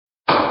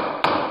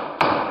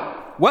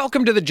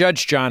Welcome to the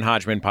Judge John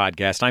Hodgman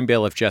podcast. I'm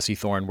bailiff Jesse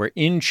Thorne. We're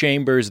in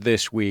chambers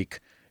this week,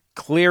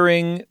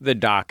 clearing the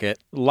docket.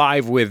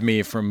 Live with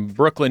me from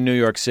Brooklyn, New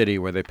York City,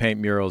 where they paint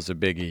murals a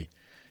biggie,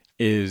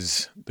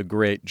 is the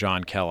great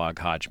John Kellogg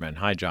Hodgman.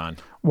 Hi, John.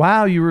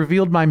 Wow, you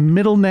revealed my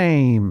middle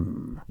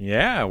name.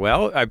 Yeah,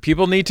 well,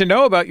 people need to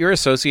know about your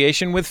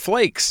association with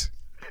flakes.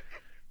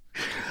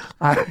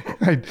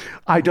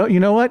 I don't, you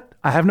know what?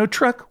 I have no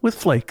truck with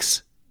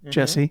flakes,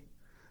 Jesse.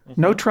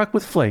 No truck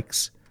with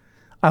flakes.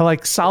 I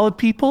like solid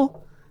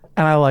people,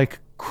 and I like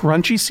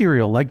crunchy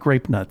cereal like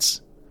grape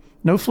nuts.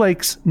 No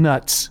flakes,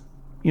 nuts.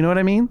 You know what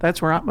I mean?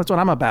 That's what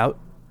I'm about.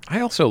 I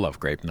also love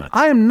grape nuts.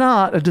 I am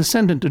not a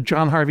descendant of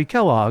John Harvey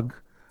Kellogg,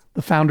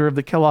 the founder of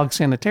the Kellogg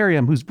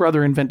Sanitarium, whose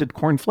brother invented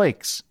corn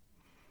flakes.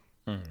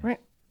 Right?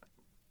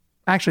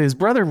 Actually, his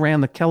brother ran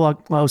the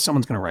Kellogg. Well,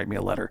 someone's going to write me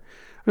a letter.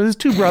 There's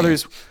two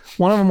brothers.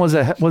 One of them was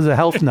a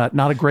health nut,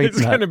 not a grape It's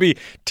nut. going to be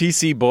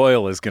T.C.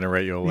 Boyle is going to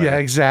write you a letter. Yeah,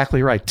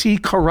 exactly right. T.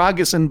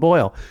 Karagisan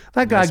Boyle.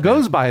 That guy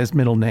goes by his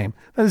middle name.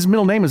 His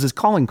middle name is his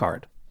calling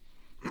card.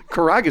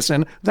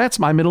 Karagisan, that's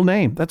my middle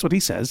name. That's what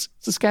he says.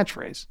 It's a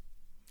catchphrase.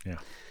 Yeah.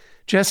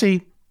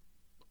 Jesse,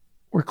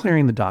 we're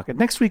clearing the docket.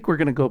 Next week, we're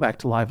going to go back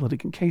to live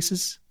litigant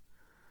cases.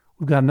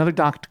 We've got another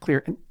docket to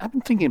clear. And I've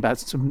been thinking about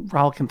some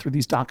rollicking through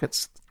these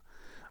dockets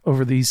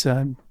over these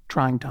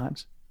trying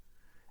times.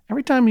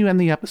 Every time you end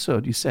the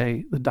episode, you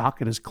say the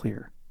docket is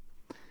clear.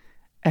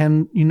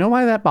 And you know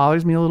why that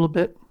bothers me a little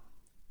bit?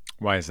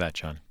 Why is that,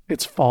 John?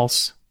 It's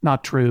false,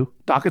 not true.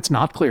 Docket's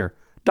not clear.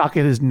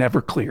 Docket is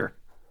never clear.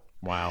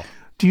 Wow.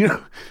 Do you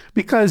know?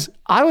 Because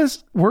I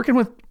was working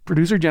with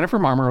producer Jennifer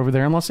Marmer over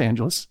there in Los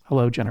Angeles.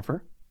 Hello,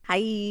 Jennifer.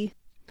 Hi.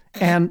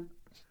 And,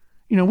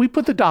 we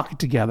put the docket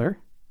together.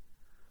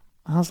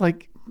 I was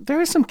like, there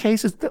are some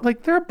cases that,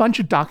 there are a bunch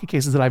of docket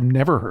cases that I've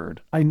never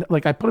heard. I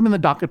put them in the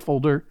docket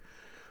folder.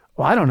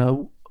 Well, I don't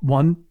know,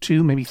 1,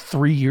 2, maybe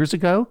 3 years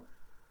ago,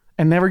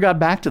 and never got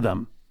back to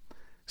them.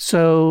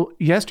 So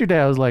yesterday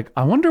I was like,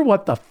 I wonder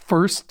what the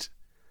first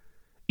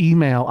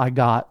email I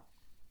got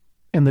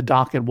in the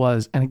docket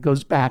was. And it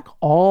goes back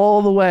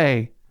all the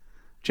way,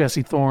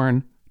 Jesse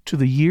Thorne, to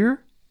the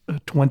year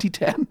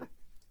 2010.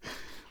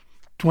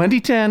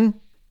 2010,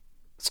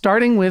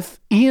 starting with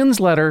Ian's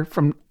letter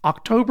from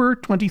October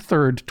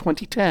 23rd,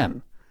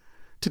 2010.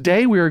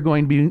 Today we are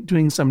going to be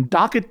doing some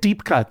docket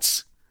deep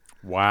cuts.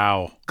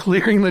 Wow.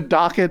 Clearing the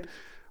docket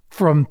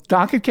from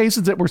docket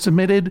cases that were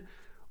submitted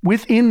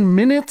within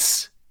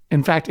minutes.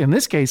 In fact, in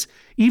this case,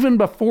 even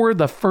before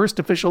the first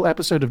official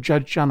episode of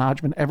Judge John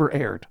Hodgman ever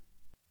aired.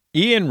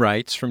 Ian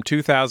writes from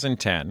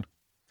 2010,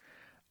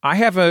 I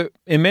have an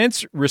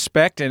immense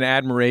respect and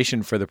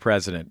admiration for the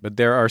president, but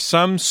there are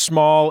some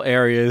small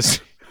areas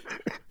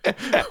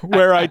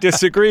where I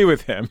disagree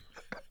with him.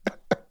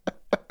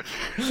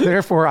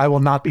 Therefore, I will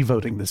not be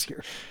voting this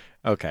year.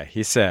 Okay,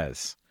 he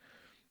says,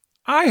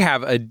 I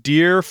have a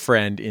dear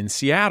friend in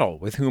Seattle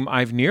with whom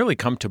I've nearly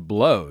come to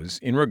blows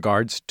in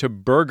regards to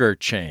burger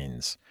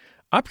chains.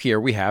 Up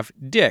here we have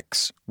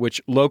Dick's, which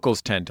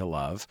locals tend to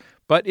love,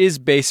 but is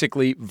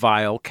basically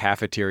vile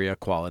cafeteria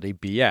quality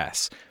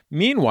BS.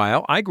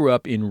 Meanwhile, I grew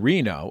up in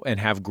Reno and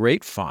have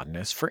great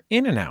fondness for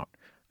In-N-Out.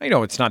 I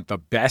know it's not the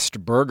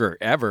best burger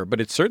ever, but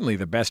it's certainly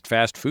the best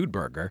fast food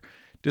burger.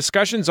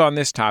 Discussions on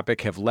this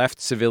topic have left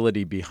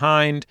civility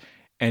behind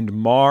and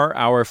mar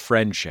our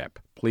friendship.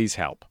 Please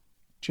help.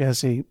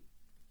 Jesse,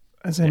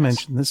 as I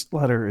mentioned, this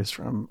letter is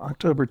from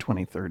October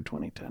 23rd,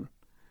 2010.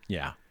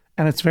 Yeah.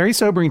 And it's very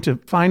sobering to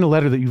find a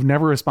letter that you've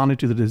never responded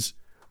to that is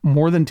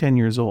more than 10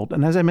 years old.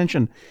 And as I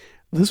mentioned,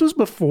 this is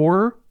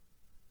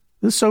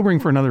sobering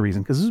for another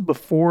reason, because this is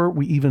before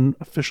we even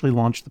officially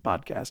launched the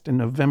podcast in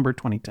November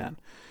 2010.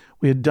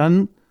 We had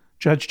done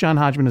Judge John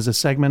Hodgman as a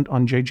segment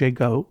on JJ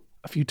Go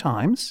a few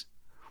times.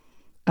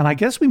 And I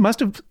guess we must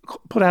have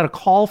put out a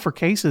call for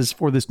cases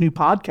for this new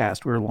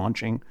podcast we were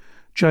launching,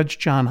 Judge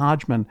John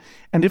Hodgman.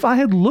 And if I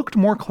had looked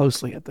more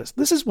closely at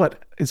this is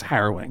what is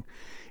harrowing.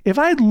 If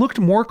I had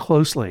looked more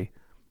closely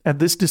at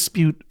this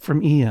dispute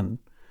from Ian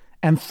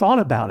and thought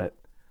about it,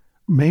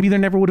 maybe there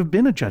never would have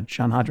been a Judge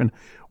John Hodgman.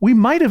 We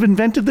might have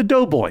invented the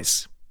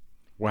Doughboys.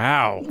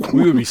 Wow.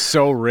 We would be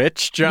so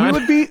rich,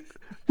 John.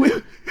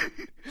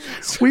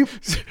 We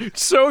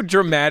so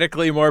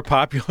dramatically more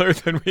popular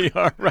than we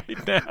are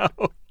right now.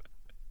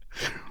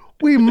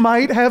 We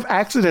might have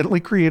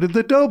accidentally created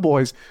the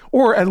Doughboys,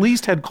 or at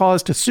least had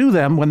cause to sue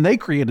them when they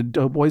created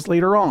Doughboys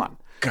later on.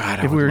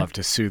 God, I would love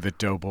to sue the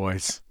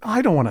Doughboys.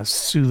 I don't want to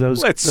sue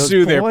those. Let's those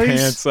sue boys. their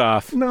pants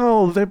off.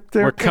 No,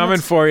 we're coming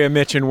for you,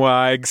 Mitch and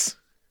Wags.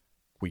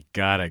 We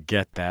gotta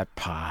get that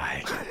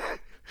pie.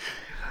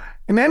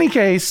 In any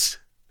case,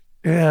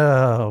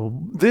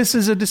 this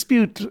is a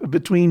dispute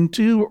between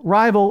two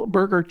rival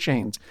burger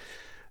chains.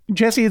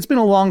 Jesse, it's been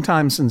a long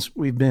time since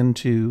we've been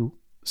to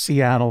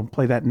Seattle,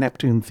 play that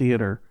Neptune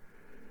Theater.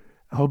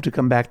 I hope to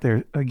come back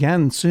there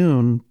again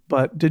soon.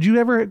 But did you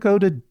ever go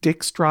to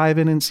Dick's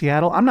Drive-In in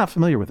Seattle? I'm not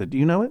familiar with it. Do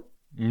you know it?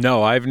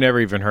 No, I've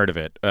never even heard of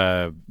it.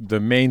 The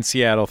main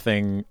Seattle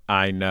thing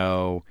I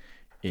know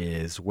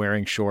is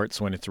wearing shorts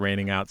when it's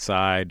raining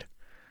outside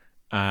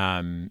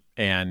and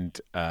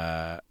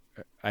I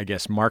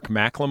guess Mark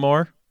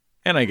McLemore.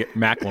 And I get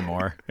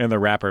Macklemore and the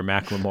rapper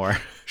Macklemore.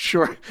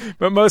 Sure.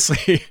 But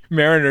mostly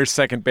Mariners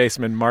second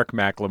baseman Mark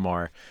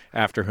McLemore,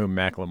 after whom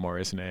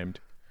Macklemore is named.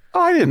 Oh,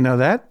 I didn't know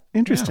that.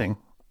 Interesting.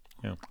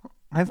 Yeah.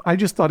 I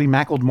just thought he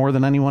mackled more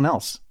than anyone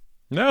else.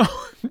 No,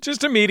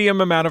 just a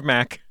medium amount of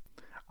mac.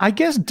 I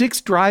guess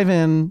Dick's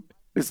Drive-In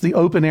is the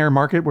open air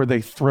market where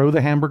they throw the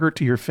hamburger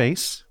to your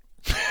face.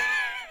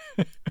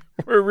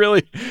 We're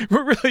really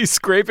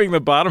scraping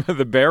the bottom of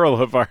the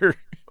barrel of our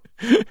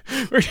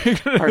we're going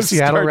to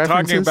Seattle start references?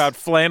 talking about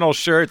flannel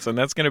shirts, and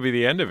that's going to be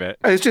the end of it.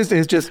 It's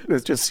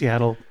just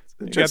Seattle.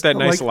 You got that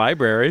nice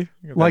library.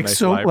 Like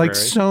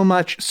so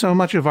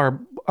much of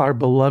our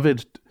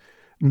beloved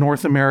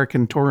North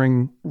American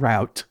touring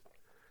route.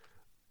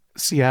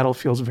 Seattle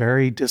feels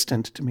very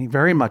distant to me,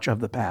 very much of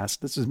the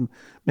past. This is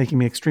making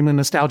me extremely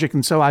nostalgic,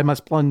 and so I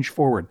must plunge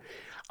forward.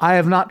 I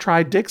have not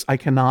tried Dick's. I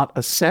cannot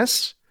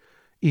assess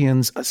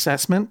Ian's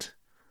assessment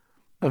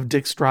of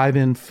Dick's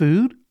Drive-In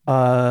food.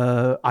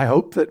 I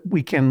hope that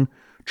we can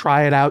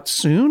try it out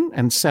soon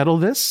and settle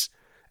this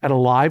at a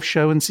live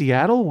show in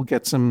Seattle. We'll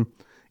get some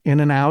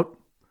In-N-Out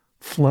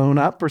flown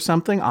up or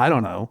something. I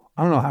don't know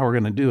how we're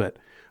going to do it.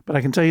 But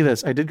I can tell you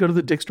this. I did go to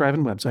the Dick's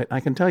Drive-In website. I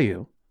can tell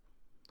you,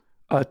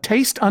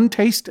 taste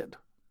untasted,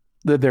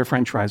 that their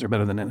French fries are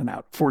better than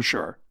In-N-Out, for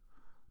sure.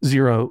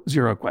 Zero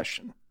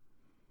question.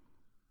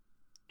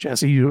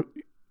 Jesse, you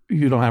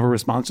don't have a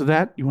response to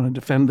that? You want to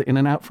defend the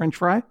In-N-Out French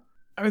fry?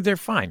 I mean, they're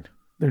fine.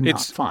 They're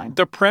not fine.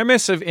 The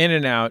premise of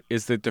In-N-Out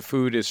is that the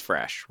food is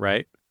fresh,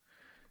 right?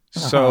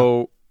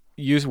 So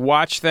you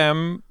watch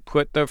them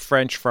put the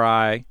French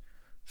fry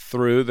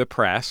through the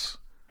press,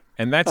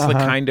 and that's the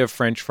kind of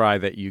French fry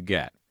that you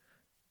get.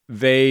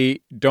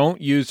 They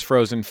don't use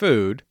frozen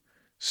food,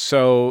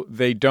 so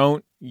they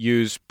don't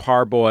use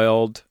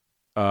parboiled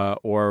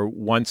or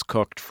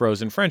once-cooked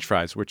frozen French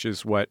fries, which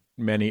is what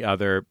many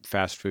other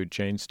fast food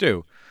chains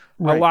do.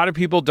 Right. A lot of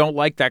people don't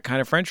like that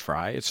kind of French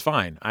fry. It's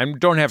fine. I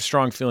don't have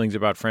strong feelings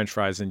about French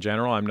fries in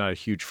general. I'm not a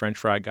huge French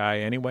fry guy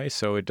anyway,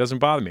 so it doesn't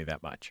bother me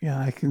that much. Yeah,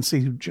 I can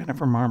see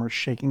Jennifer Marmer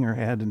shaking her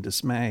head in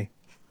dismay.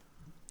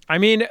 I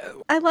mean,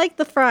 I like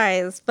the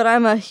fries, but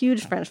I'm a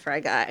huge French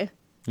fry guy.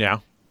 Yeah.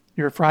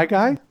 You're a fry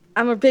guy?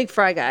 I'm a big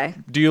fry guy.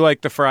 Do you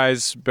like the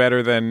fries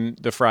better than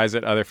the fries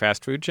at other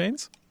fast food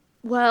chains?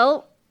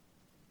 Well,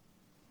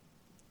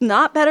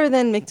 not better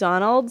than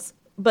McDonald's,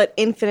 but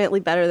infinitely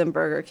better than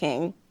Burger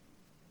King.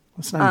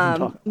 Let's not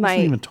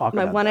even talk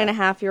my about one that. and a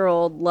half year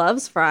old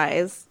loves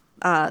fries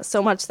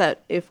so much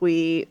that if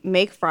we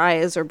make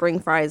fries or bring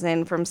fries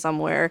in from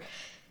somewhere,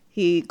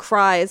 he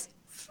cries,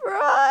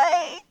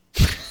 "Fry,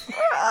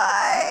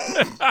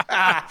 fry,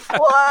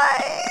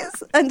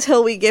 fries,"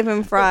 until we give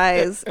him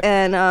fries.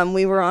 And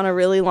we were on a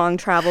really long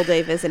travel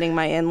day visiting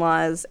my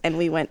in-laws, and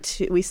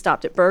we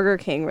stopped at Burger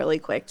King really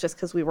quick just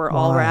because we were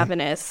all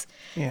ravenous.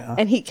 Yeah.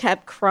 And he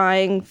kept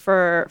crying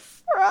for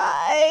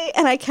fry,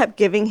 and I kept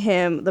giving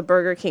him the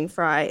Burger King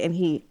fry, and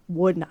he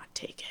would not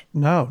take it.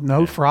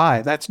 No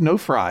fry. That's no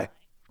fry.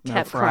 No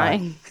Kept fry.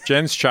 crying.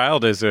 Jen's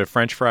child is a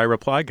French fry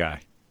reply guy.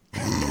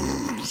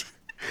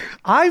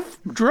 I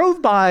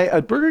drove by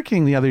a Burger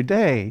King the other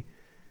day,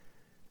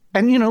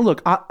 and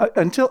look,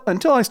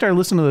 until I started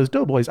listening to those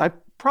Doughboys, I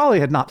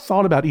probably had not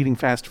thought about eating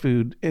fast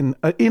food in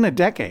a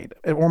decade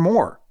or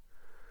more.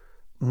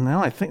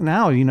 Now I think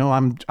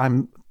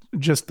I'm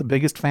just the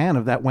biggest fan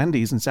of that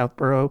Wendy's in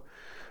Southborough,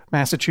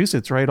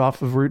 Massachusetts, right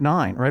off of Route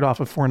 9, right off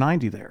of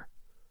 490 there.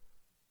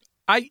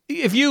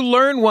 If you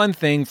learn one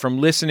thing from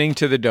listening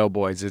to the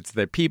Doughboys, it's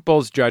that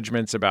people's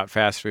judgments about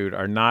fast food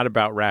are not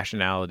about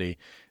rationality.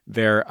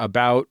 They're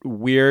about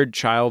weird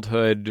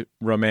childhood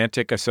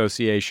romantic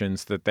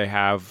associations that they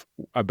have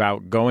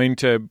about going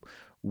to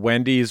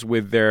Wendy's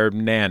with their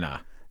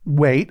Nana.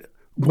 Wait,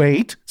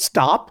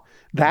 stop.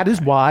 That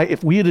is why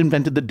if we had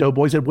invented the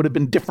Doughboys, it would have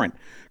been different,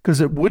 because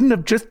it wouldn't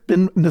have just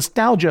been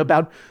nostalgia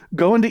about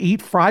going to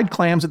eat fried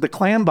clams at the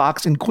Clam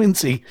Box in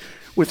Quincy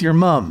with your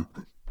mom.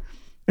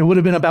 It would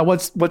have been about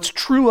what's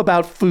true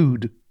about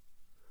food.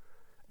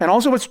 And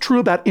also what's true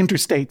about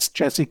interstates,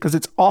 Jesse, because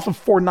it's off of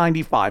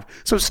 495.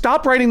 So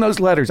stop writing those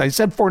letters. I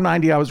said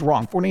 490, I was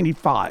wrong.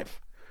 495,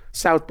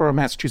 Southborough,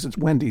 Massachusetts,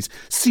 Wendy's.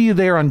 See you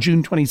there on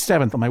June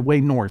 27th on my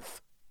way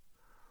north.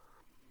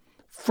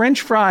 French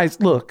fries,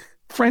 look,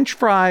 French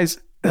fries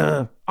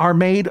are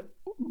made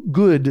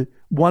good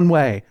one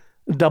way,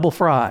 double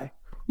fry.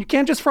 You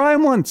can't just fry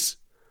them once.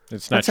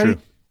 It's not true.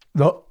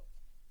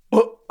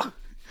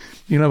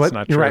 You know what? It's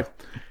not You're true. right.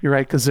 You're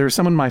right, because there was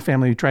someone in my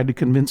family who tried to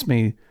convince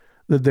me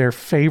that their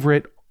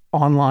favorite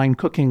online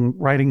cooking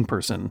writing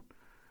person,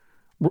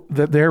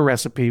 that their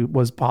recipe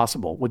was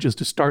possible, which is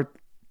to start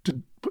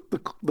to put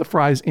the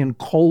fries in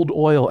cold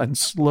oil and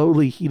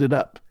slowly heat it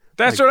up.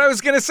 That's what I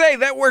was going to say.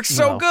 That works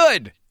so No.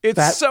 good.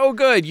 It's so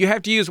good. You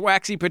have to use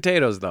waxy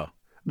potatoes, though.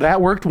 That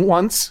worked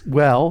once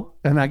well,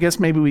 and I guess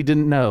maybe we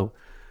didn't know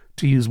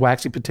to use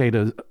waxy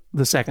potatoes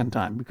the second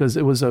time, because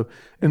it was an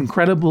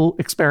incredible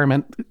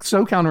experiment,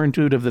 so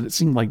counterintuitive that it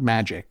seemed like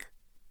magic.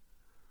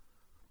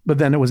 but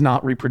then it was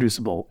not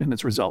reproducible in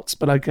its results.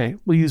 But okay,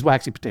 we'll use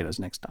waxy potatoes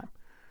next time.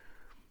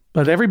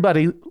 But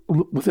everybody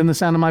within the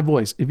sound of my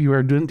voice, if you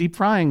are doing deep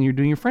frying, you're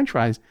doing your French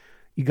fries,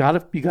 you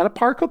gotta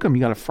par cook them.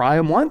 You gotta fry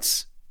them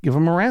once, give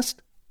them a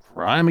rest,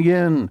 fry them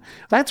again.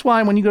 That's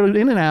why when you go to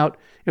In-N-Out,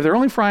 if they're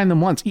only frying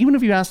them once, even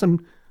if you ask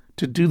them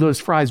to do those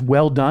fries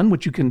well done,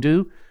 which you can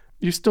do,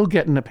 you're still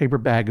getting a paper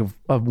bag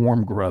of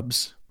warm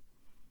grubs.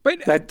 But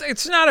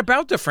it's not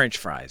about the French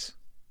fries.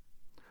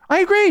 I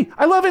agree.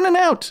 I love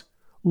In-N-Out.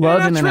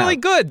 Love In-N-Out. That's really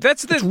good.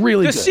 That's the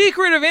good.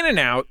 Secret of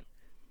In-N-Out.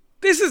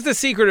 This is the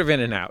secret of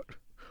In-N-Out.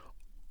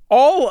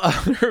 All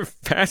other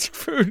fast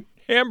food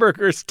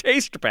hamburgers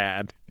taste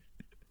bad.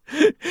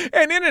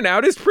 And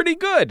In-N-Out is pretty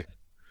good.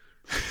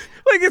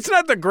 Like, it's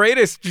not the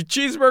greatest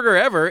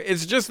cheeseburger ever.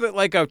 It's just that,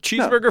 like, a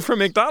cheeseburger from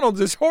McDonald's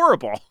is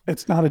horrible.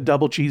 It's not a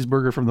double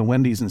cheeseburger from the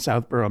Wendy's in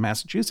Southborough,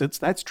 Massachusetts.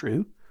 That's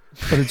true.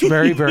 But it's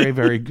very, very,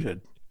 very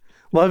good.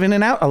 Love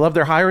In-N-Out. I love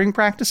their hiring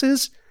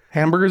practices.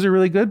 Hamburgers are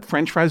really good.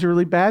 French fries are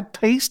really bad.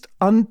 Taste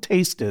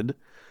untasted.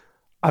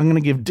 I'm going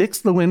to give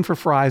Dick's the win for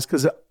fries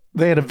because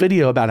they had a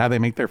video about how they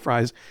make their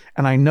fries,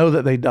 and I know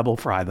that they double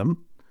fry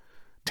them.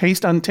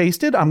 Taste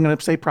untasted. I'm going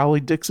to say probably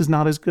Dick's is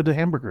not as good a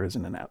hamburger as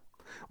In-N-Out.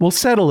 We'll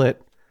settle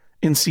it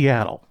in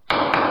Seattle.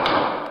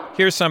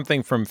 Here's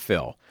something from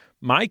Phil.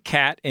 My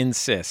cat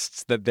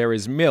insists that there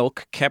is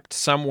milk kept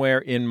somewhere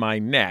in my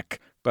neck,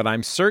 but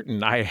I'm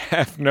certain I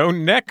have no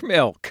neck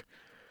milk.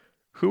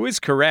 Who is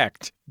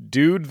correct?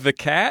 Dude the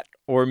cat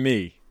or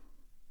me?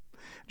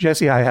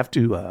 Jesse, I have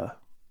to,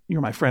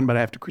 you're my friend, but I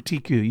have to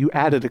critique you. You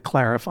added a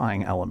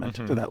clarifying element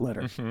to that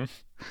letter. Mm-hmm.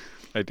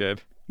 I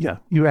did. Yeah.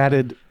 You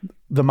added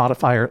the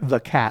modifier, the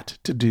cat,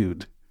 to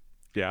dude.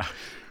 Yeah.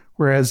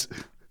 Whereas,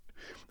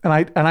 and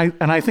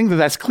I think that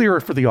that's clearer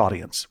for the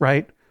audience,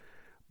 right?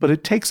 But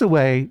it takes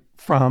away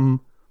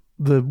from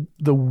the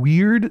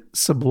weird,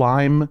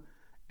 sublime,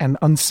 and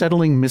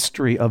unsettling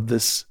mystery of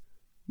these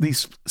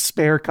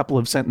spare couple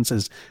of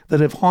sentences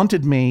that have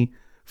haunted me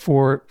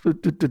for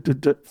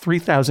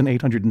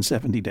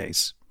 3,870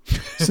 days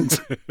since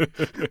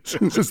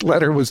this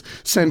letter was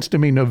sent to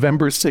me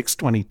November 6,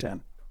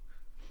 2010.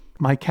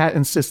 My cat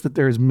insists that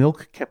there is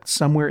milk kept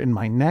somewhere in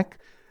my neck,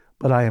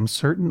 but I am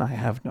certain I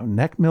have no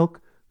neck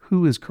milk.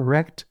 Who is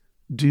correct,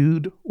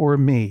 dude or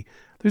me?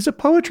 There's a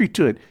poetry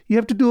to it. You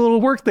have to do a little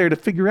work there to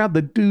figure out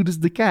that dude is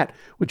the cat,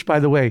 which, by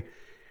the way,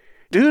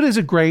 dude is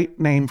a great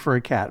name for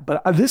a cat.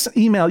 But this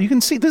email, you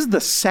can see this is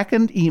the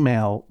second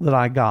email that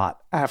I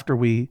got after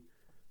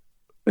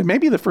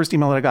maybe the first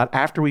email that I got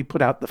after we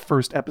put out the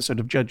first episode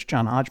of Judge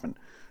John Hodgman,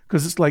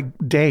 because it's like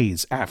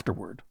days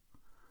afterward.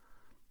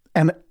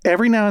 And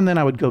every now and then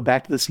I would go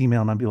back to this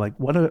email and I'd be like,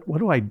 what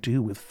do I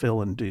do with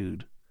Phil and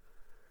dude?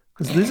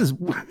 Because this is...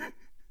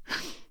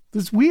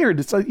 It's weird.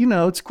 It's like,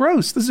 it's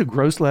gross. This is a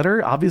gross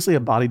letter. Obviously,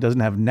 a body doesn't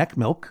have neck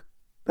milk.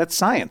 That's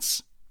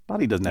science.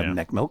 Body doesn't have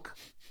neck milk.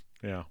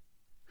 Yeah.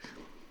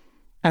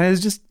 And it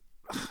was just,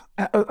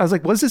 I was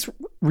like, was this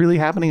really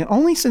happening? And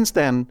only since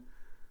then.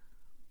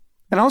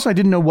 And also, I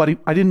didn't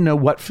know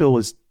what Phil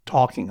was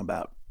talking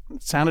about.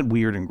 It sounded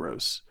weird and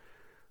gross.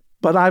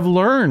 But I've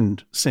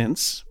learned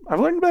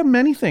about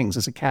many things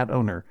as a cat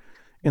owner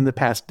in the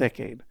past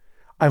decade.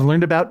 I've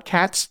learned about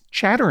cats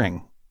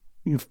chattering.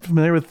 You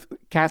familiar with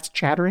cats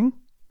chattering?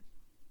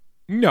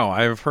 No,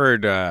 I've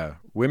heard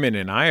women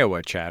in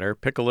Iowa chatter.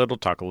 Pick a little,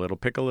 talk a little,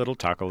 pick a little,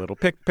 talk a little,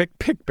 pick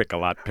a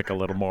lot, pick a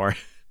little more.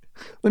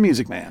 The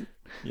Music Man.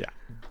 Yeah.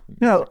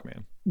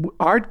 Man.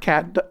 Our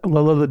cat,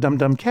 Lola the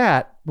Dum-Dum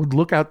cat, would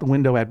look out the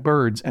window at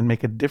birds and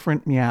make a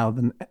different meow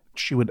than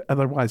she would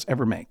otherwise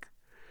ever make.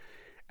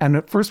 And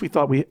at first we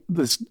thought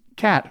this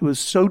cat, who is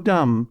so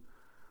dumb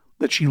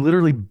that she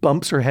literally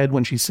bumps her head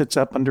when she sits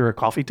up under a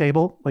coffee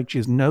table, like she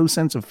has no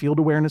sense of field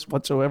awareness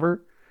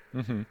whatsoever,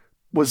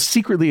 was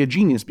secretly a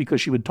genius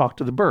because she would talk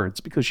to the birds,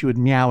 because she would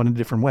meow in a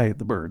different way at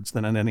the birds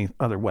than in any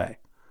other way.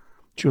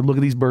 She would look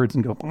at these birds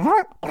and go,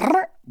 brr,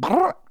 brr,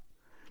 brr.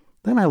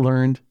 Then I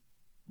learned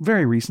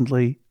very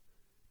recently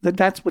that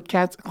that's what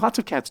lots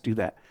of cats do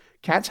that.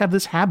 Cats have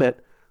this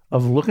habit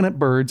of looking at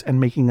birds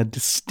and making a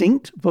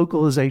distinct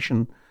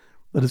vocalization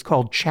that is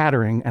called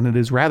chattering, and it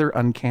is rather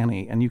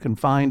uncanny. And you can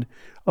find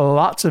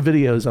lots of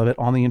videos of it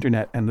on the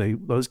internet, and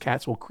those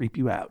cats will creep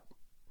you out.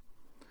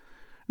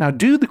 Now,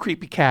 Dude the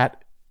creepy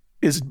cat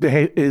is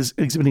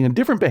exhibiting a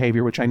different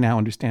behavior, which I now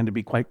understand to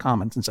be quite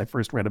common since I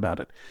first read about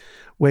it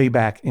way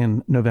back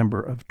in November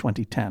of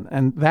 2010.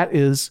 And that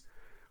is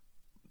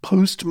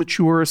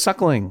post-mature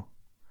suckling.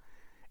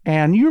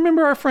 And you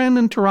remember our friend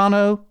in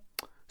Toronto,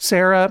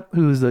 Sarah,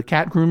 who's the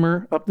cat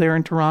groomer up there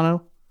in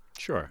Toronto?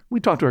 Sure. We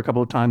talked to her a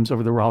couple of times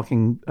over the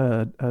rollicking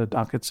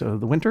dockets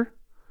of the winter.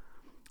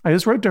 I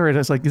just wrote to her and I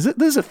was like, this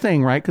is a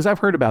thing, right? Because I've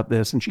heard about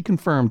this. And she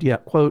confirmed,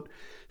 quote,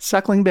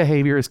 suckling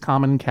behavior is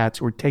common in cats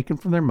who are taken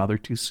from their mother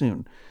too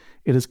soon.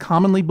 It is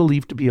commonly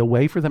believed to be a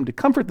way for them to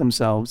comfort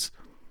themselves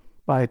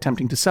by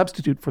attempting to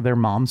substitute for their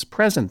mom's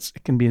presence.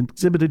 It can be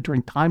exhibited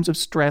during times of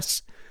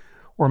stress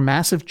or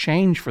massive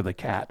change for the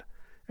cat.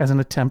 as an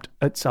attempt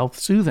at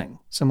self-soothing,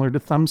 similar to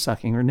thumb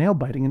sucking or nail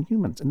biting in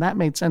humans. And that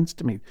made sense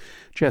to me,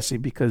 Jesse,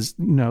 because,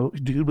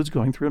 dude was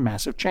going through a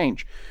massive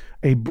change.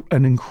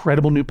 An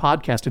incredible new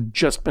podcast had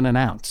just been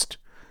announced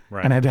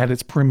and had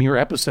its premiere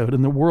episode,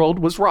 and the world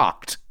was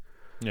rocked.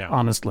 Yeah.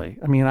 Honestly.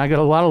 I mean, I got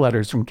a lot of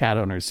letters from cat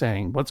owners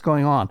saying, what's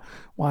going on?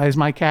 Why is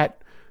my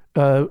cat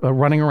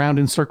running around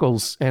in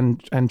circles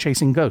and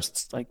chasing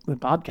ghosts like the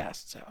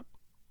podcast's out?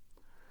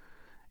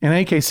 In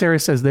any case, Sarah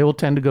says they will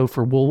tend to go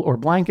for wool or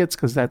blankets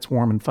because that's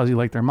warm and fuzzy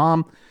like their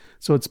mom.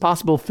 So it's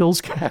possible Phil's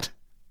cat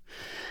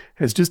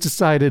has just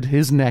decided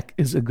his neck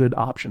is a good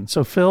option.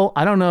 So Phil,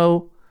 I don't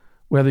know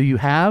whether you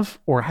have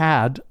or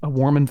had a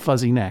warm and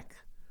fuzzy neck,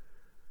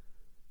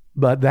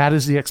 but that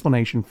is the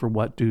explanation for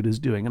what Dude is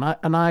doing.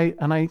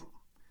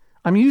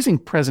 I'm using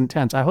present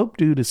tense. I hope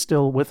Dude is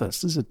still with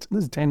us. This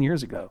is 10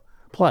 years ago,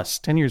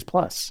 10 years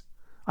plus.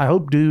 I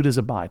hope Dude is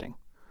abiding.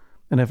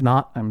 And if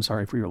not, I'm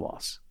sorry for your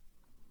loss.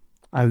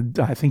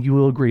 I think you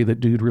will agree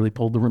that Dude really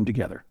pulled the room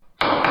together.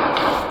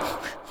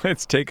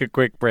 Let's take a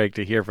quick break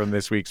to hear from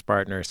this week's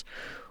partners.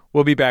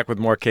 We'll be back with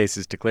more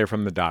cases to clear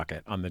from the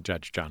docket on the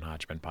Judge John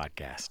Hodgman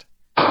podcast.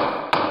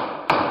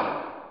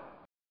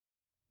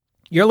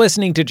 You're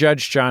listening to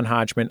Judge John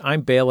Hodgman.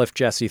 I'm bailiff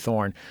Jesse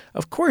Thorne.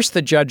 Of course,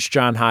 the Judge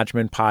John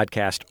Hodgman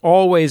podcast,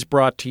 always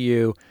brought to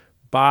you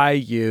by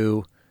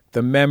you,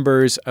 the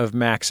members of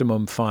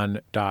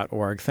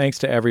MaximumFun.org. Thanks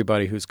to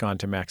everybody who's gone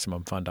to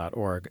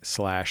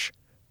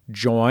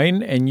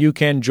MaximumFun.org/join, and you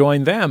can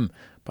join them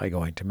by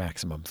going to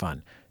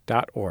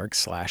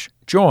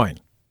MaximumFun.org/join.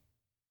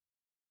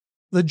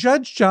 The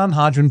Judge John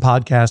Hodgman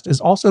podcast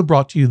is also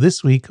brought to you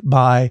this week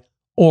by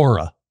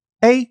Aura.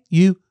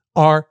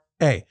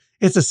 A-U-R-A.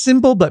 It's a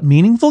simple but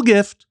meaningful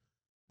gift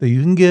that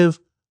you can give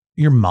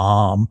your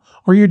mom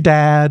or your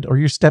dad or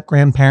your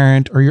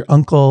step-grandparent or your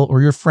uncle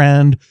or your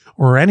friend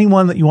or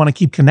anyone that you want to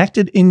keep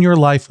connected in your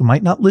life who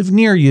might not live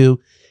near you.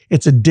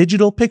 It's a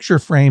digital picture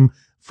frame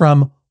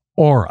from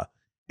Aura.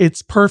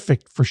 It's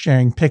perfect for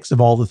sharing pics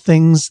of all the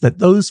things that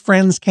those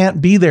friends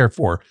can't be there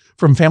for,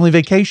 from family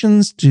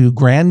vacations to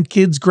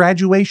grandkids'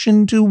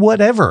 graduation to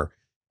whatever.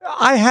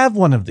 I have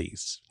one of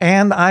these,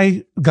 and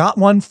I got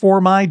one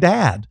for my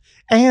dad,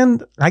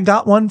 and I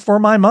got one for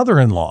my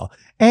mother-in-law,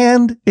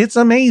 and it's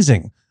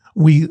amazing.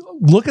 We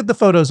look at the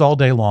photos all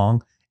day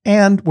long,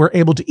 and we're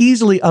able to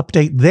easily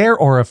update their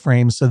Aura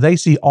frames so they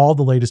see all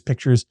the latest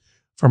pictures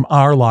from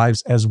our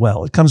lives as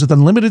well. It comes with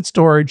unlimited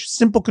storage,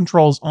 simple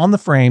controls on the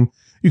frame.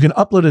 You can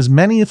upload as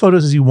many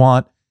photos as you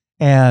want,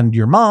 and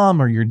your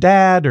mom or your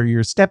dad or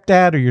your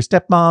stepdad or your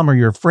stepmom or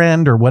your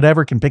friend or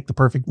whatever can pick the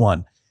perfect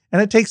one.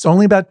 And it takes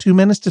only about 2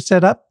 minutes to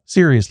set up.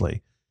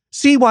 Seriously.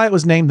 See why it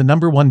was named the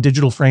 #1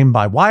 digital frame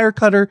by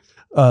Wirecutter,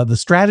 The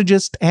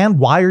Strategist, and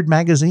Wired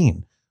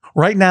Magazine.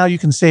 Right now, you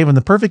can save on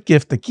the perfect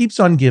gift that keeps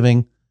on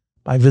giving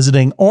by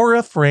visiting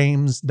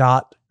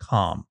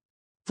auraframes.com.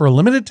 For a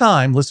limited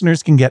time,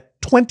 listeners can get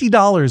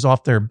 $20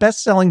 off their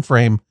best-selling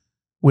frame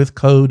with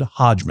code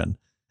Hodgman.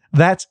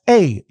 That's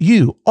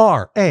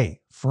AURA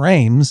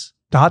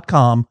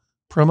frames.com,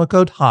 promo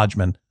code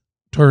Hodgman.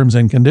 Terms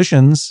and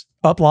conditions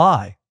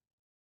apply.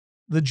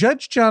 The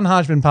Judge John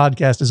Hodgman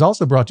podcast is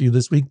also brought to you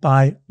this week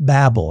by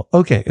Babbel.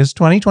 Okay, it's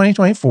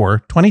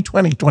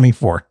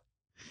 2020-24.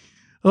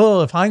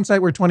 Oh, if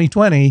hindsight were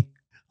 2020,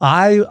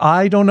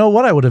 I don't know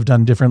what I would have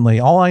done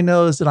differently. All I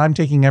know is that I'm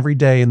taking every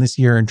day in this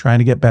year and trying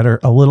to get better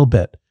a little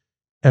bit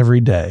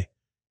every day.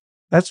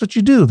 That's what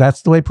you do.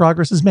 That's the way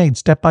progress is made,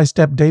 step by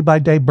step, day by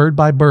day, bird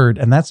by bird.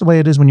 And that's the way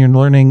it is when you're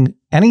learning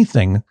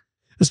anything,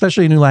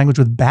 especially a new language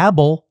with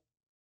Babbel.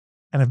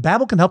 And if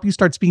Babbel can help you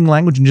start speaking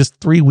language in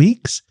just 3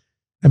 weeks,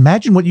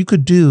 imagine what you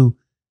could do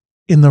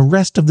in the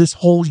rest of this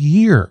whole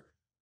year.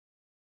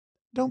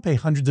 Don't pay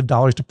hundreds of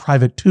dollars to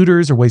private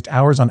tutors or waste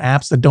hours on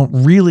apps that don't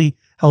really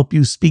help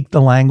you speak the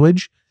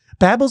language.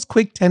 Babbel's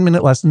quick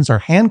 10-minute lessons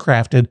are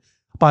handcrafted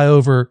by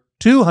over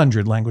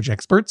 200 language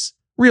experts,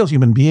 real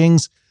human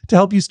beings, to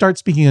help you start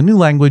speaking a new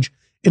language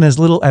in as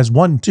little as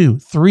 1, 2,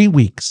 3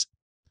 weeks.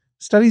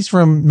 Studies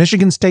from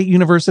Michigan State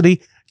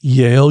University,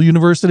 Yale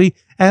University,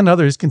 and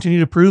others continue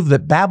to prove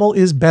that Babbel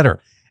is better.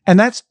 And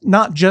that's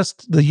not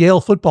just the Yale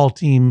football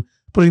team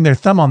putting their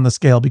thumb on the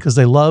scale because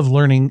they love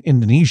learning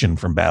Indonesian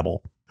from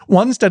Babbel.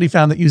 One study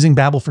found that using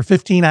Babbel for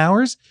 15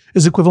 hours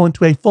is equivalent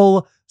to a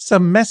full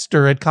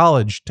semester at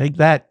college. Take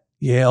that,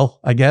 Yale,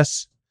 I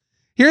guess.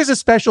 Here's a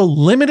special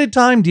limited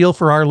time deal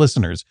for our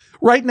listeners.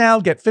 Right now,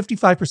 get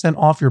 55%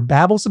 off your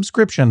Babbel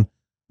subscription,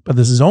 but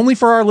this is only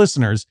for our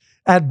listeners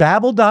at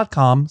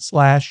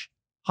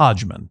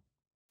babbel.com/Hodgman.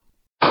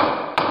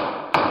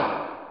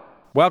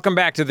 Welcome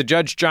back to the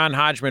Judge John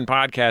Hodgman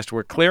podcast.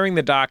 We're clearing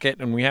the docket,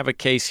 and we have a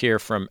case here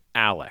from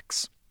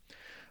Alex.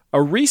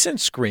 A recent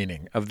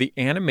screening of the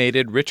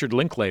animated Richard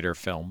Linklater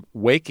film,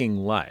 Waking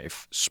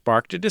Life,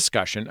 sparked a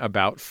discussion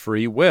about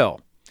free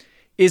will.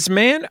 Is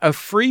man a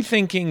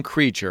free-thinking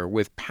creature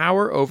with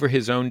power over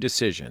his own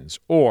decisions,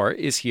 or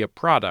is he a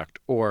product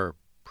or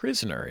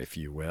prisoner, if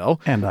you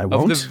will, and I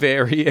won't, of the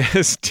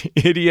various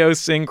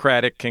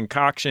idiosyncratic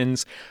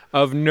concoctions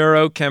of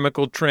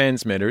neurochemical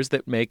transmitters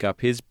that make up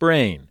his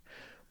brain?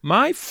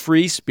 My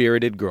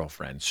free-spirited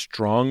girlfriend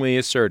strongly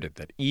asserted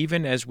that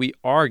even as we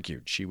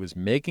argued, she was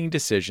making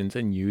decisions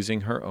and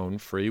using her own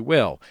free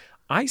will.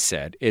 I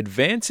said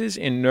advances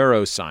in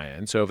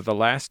neuroscience over the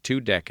last 2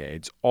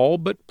 decades all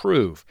but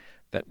prove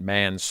that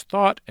man's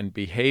thought and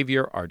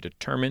behavior are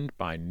determined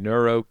by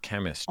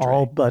neurochemistry.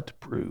 All but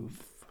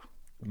prove.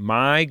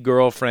 My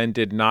girlfriend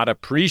did not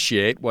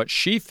appreciate what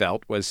she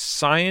felt was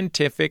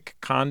scientific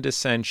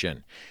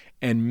condescension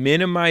and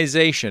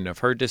minimization of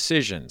her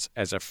decisions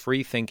as a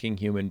free-thinking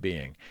human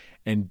being,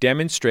 and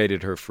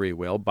demonstrated her free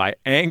will by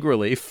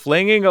angrily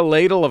flinging a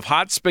ladle of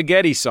hot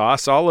spaghetti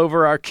sauce all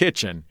over our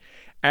kitchen.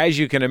 As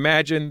you can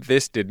imagine,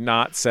 this did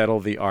not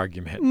settle the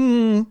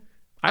argument.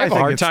 I have a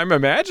hard time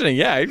imagining.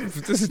 Yeah,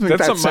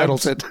 that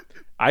settles it.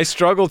 I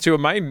struggle to.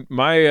 My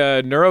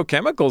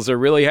neurochemicals are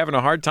really having a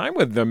hard time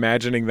with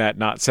imagining that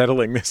not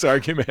settling this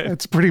argument.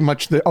 It's pretty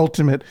much the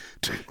ultimate,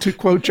 to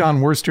quote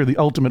John Worster, the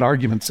ultimate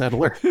argument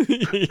settler.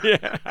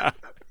 Yeah.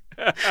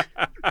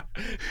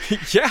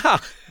 Yeah.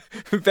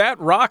 That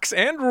rocks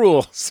and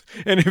rules,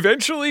 and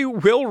eventually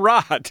will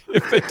rot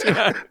if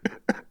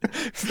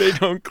they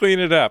don't clean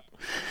it up.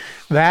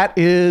 That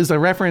is a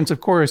reference,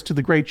 of course, to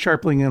the great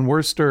Sharpling and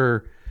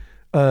Worster.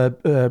 I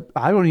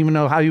don't even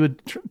know how you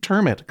would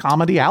term it.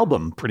 Comedy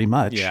album, pretty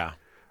much. Yeah.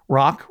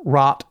 Rock,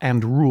 Rot,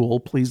 and Rule.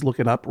 Please look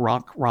it up.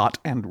 Rock, Rot,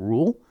 and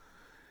Rule.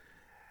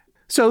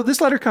 So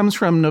this letter comes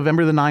from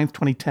November the 9th,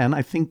 2010.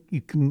 I think you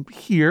can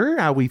hear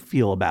how we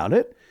feel about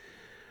it.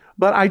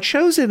 But I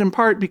chose it in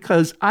part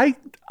because I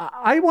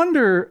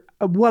wonder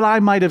what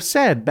I might have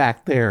said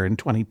back there in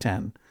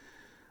 2010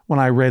 when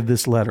I read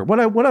this letter.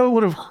 What I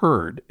would have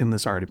heard in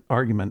this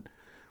argument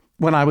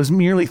when I was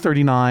merely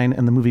 39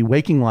 and the movie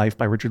Waking Life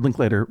by Richard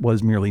Linklater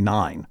was merely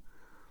 9.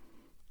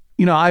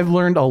 You know, I've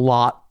learned a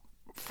lot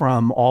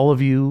from all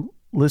of you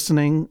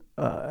listening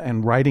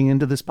and writing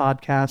into this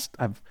podcast.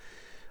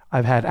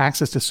 I've had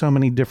access to so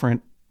many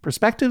different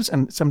perspectives,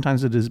 and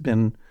sometimes it has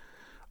been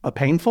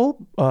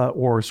painful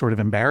or sort of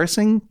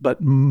embarrassing,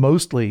 but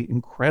mostly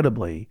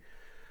incredibly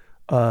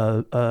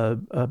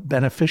a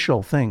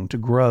beneficial thing to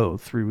grow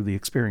through the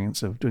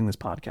experience of doing this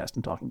podcast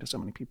and talking to so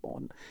many people.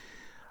 And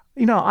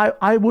you know,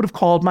 I would have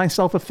called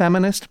myself a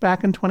feminist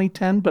back in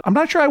 2010, but I'm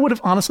not sure I would have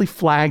honestly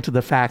flagged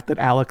the fact that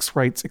Alex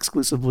writes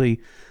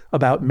exclusively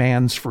about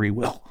man's free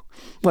will.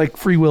 Like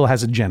free will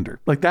has a gender.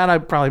 Like that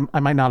I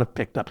might not have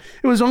picked up.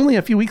 It was only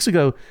a few weeks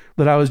ago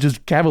that I was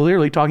just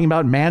cavalierly talking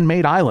about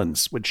man-made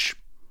islands, which,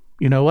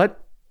 you know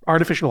what?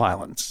 Artificial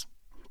islands.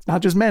 It's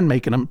not just men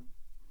making them.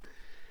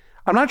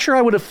 I'm not sure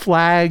I would have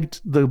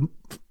flagged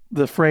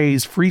the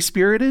phrase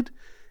free-spirited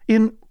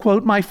in,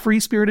 quote, my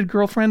free-spirited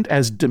girlfriend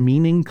as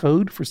demeaning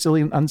code for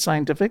silly and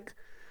unscientific.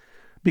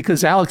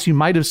 Because, Alex, you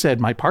might have said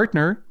my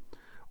partner,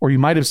 or you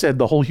might have said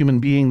the whole human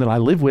being that I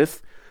live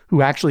with,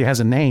 who actually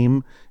has a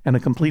name and a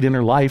complete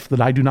inner life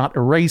that I do not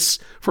erase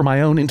for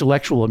my own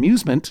intellectual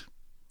amusement.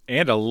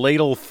 And a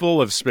ladle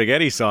full of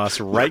spaghetti sauce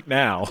right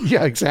now.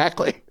 Yeah,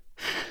 exactly.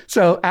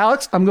 So,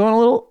 Alex, I'm going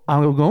a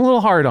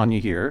little hard on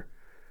you here.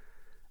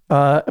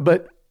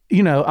 But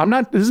you know,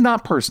 this is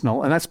not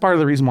personal. And that's part of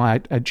the reason why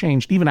I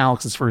changed even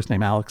Alex's first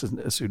name. Alex is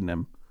a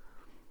pseudonym.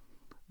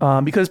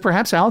 Because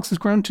perhaps Alex has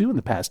grown too in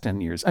the past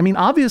 10 years. I mean,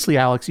 obviously,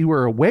 Alex, you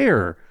were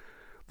aware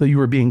that you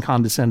were being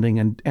condescending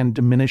and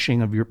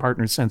diminishing of your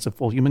partner's sense of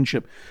full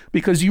humanship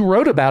because you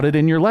wrote about it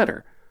in your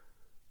letter.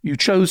 You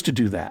chose to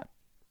do that.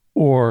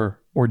 Or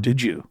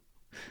did you?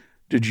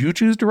 Did you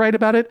choose to write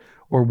about it?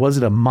 Or was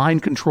it a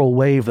mind control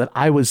wave that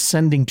I was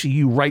sending to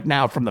you right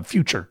now from the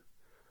future?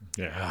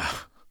 Yeah.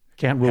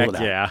 Can't rule it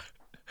out. Yeah.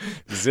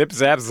 Zip,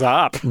 zap,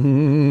 zop.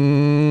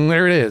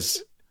 There it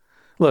is.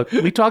 Look,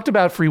 we talked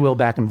about free will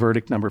back in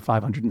verdict number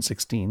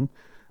 516,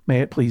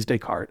 May It Please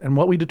Descartes. And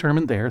what we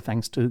determined there,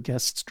 thanks to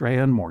guests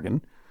Drea and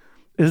Morgan,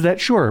 is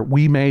that sure,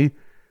 we may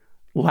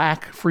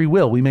lack free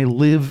will. We may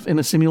live in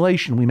a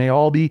simulation. We may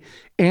all be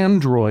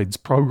androids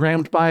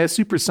programmed by a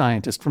super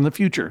scientist from the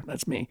future.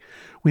 That's me.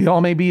 We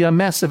all may be a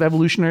mess of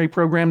evolutionary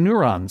programmed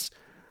neurons.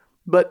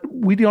 But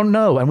we don't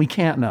know, and we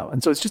can't know.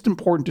 And so it's just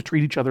important to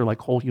treat each other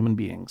like whole human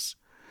beings.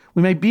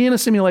 We may be in a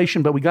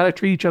simulation, but we got to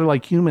treat each other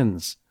like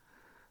humans.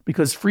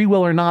 Because free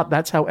will or not,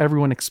 that's how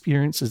everyone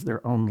experiences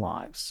their own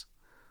lives.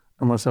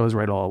 Unless I was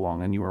right all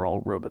along, and you were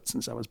all robots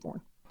since I was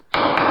born.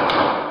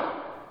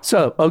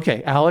 So,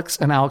 okay, Alex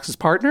and Alex's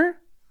partner,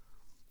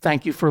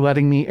 thank you for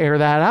letting me air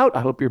that out.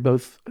 I hope you're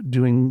both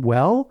doing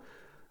well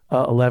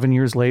 11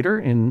 years later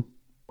in,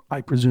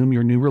 I presume,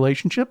 your new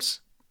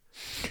relationships.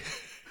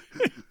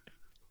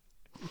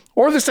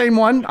 Or the same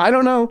one. I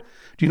don't know.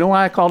 Do you know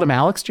why I called him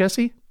Alex,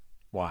 Jesse?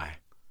 Why?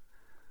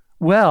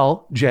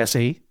 Well,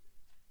 Jesse,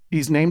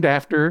 he's named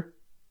after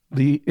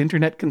the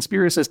internet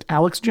conspiracist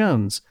Alex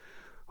Jones,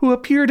 who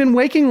appeared in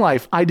Waking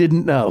Life. I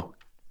didn't know.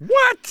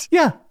 What?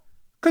 Yeah.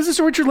 Because it's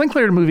a Richard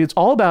Linklater movie. It's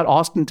all about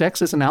Austin,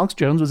 Texas, and Alex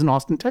Jones was in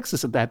Austin,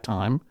 Texas at that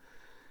time.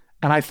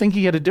 And I think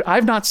he had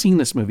I've not seen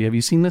this movie. Have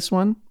you seen this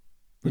one?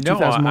 No,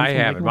 I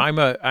haven't.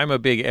 I'm a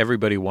big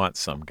Everybody Wants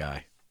Some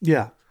guy.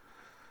 Yeah.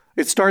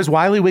 It stars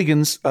Wiley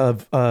Wiggins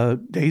of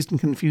Dazed and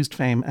Confused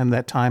fame and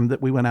that time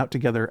that we went out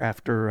together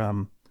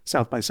after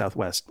South by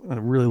Southwest. A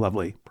really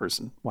lovely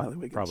person, Wiley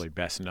Wiggins. Probably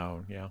best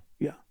known, yeah.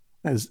 Yeah.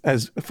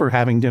 As for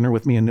having dinner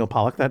with me and Neil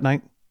Pollack that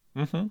night.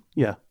 Mm-hmm.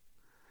 Yeah.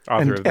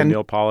 Author of the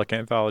Neil Pollack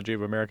Anthology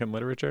of American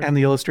Literature. And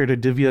the illustrator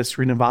Divya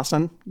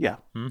Srinivasan. Yeah.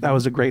 Mm-hmm. That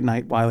was a great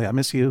night, Wiley. I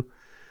miss you.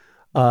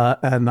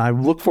 And I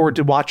look forward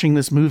to watching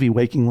this movie,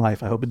 Waking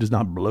Life. I hope it does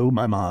not blow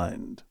my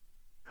mind.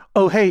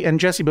 Oh, hey, and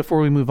Jesse, before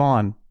we move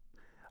on,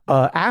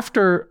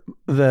 after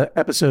the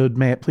episode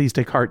May It Please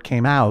Take Heart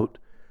came out,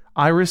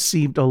 I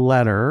received a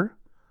letter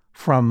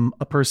from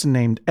a person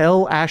named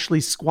L.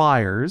 Ashley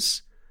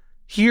Squires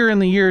here in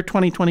the year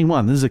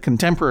 2021. This is a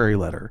contemporary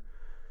letter.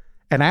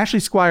 And Ashley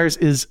Squires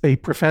is a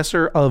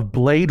professor of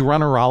Blade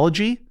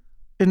Runnerology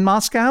in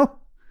Moscow,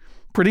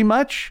 pretty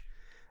much.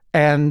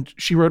 And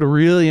she wrote a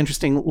really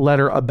interesting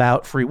letter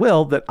about free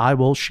will that I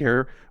will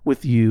share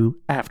with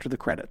you after the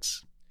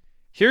credits.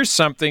 Here's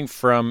something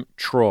from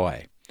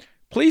Troy.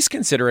 Please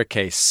consider a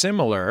case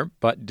similar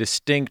but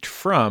distinct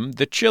from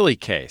the Chili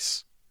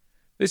case.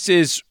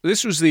 This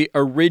was the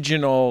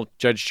original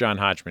Judge John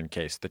Hodgman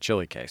case, the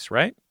Chili case,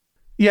 right?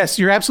 Yes,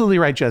 you're absolutely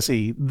right,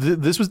 Jesse.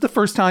 This was the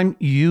first time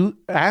you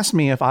asked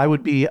me if I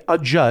would be a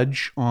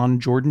judge on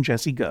Jordan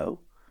Jesse Go.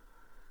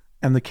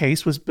 And the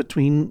case was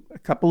between a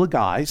couple of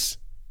guys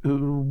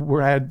who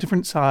had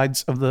different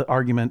sides of the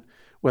argument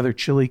whether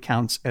chili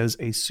counts as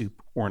a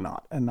soup or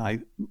not.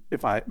 And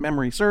if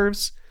memory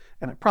serves,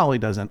 and it probably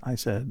doesn't, I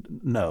said,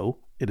 no,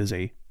 it is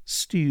a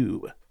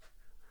stew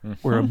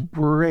or a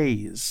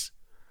braise.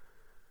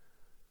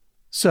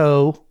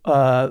 So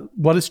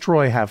what does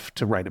Troy have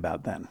to write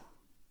about then?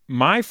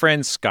 My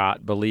friend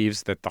Scott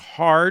believes that the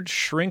hard,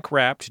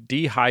 shrink-wrapped,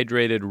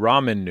 dehydrated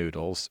ramen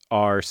noodles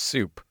are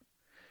soup.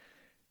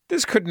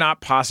 This could not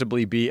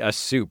possibly be a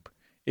soup.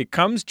 It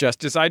comes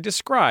just as I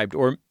described,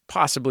 or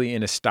possibly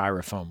in a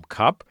styrofoam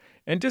cup,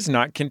 and does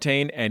not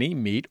contain any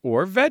meat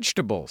or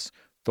vegetables.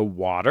 The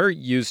water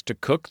used to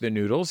cook the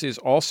noodles is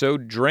also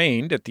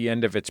drained at the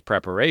end of its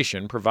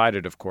preparation,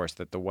 provided, of course,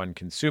 that the one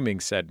consuming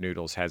said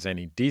noodles has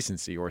any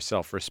decency or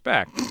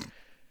self-respect.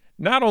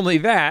 Not only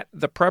that,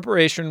 the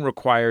preparation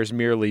requires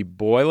merely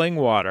boiling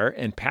water,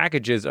 and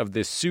packages of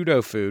this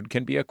pseudo-food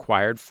can be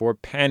acquired for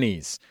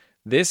pennies.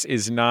 This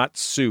is not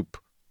soup.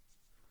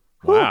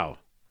 Wow.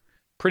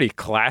 Pretty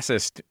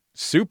classist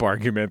soup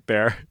argument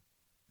there.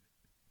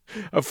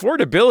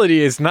 Affordability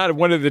is not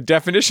one of the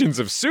definitions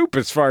of soup,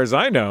 as far as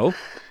I know.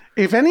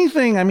 If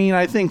anything, I mean,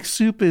 I think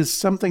soup is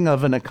something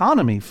of an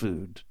economy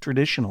food,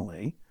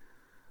 traditionally.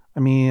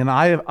 I mean,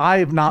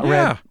 I've not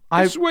read...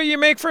 It's what you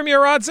make from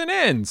your odds and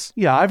ends.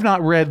 Yeah, I've not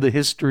read the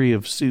history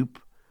of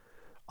soup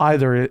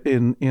either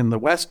in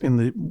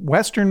the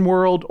Western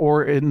world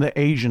or in the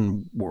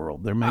Asian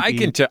world. There might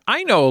be...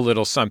 I know a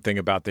little something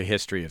about the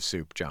history of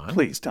soup, John.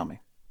 Please tell me.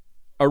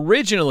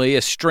 Originally,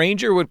 a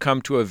stranger would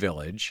come to a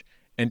village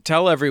and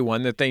tell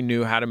everyone that they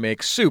knew how to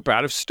make soup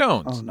out of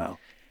stones. Oh, no.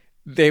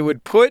 They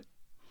would put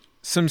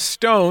some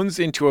stones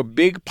into a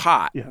big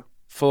pot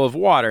full of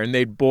water, and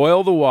they'd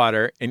boil the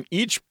water, and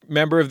each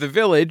member of the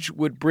village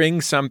would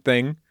bring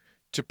something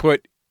to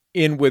put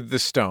in with the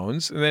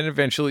stones, and then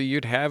eventually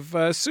you'd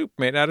have soup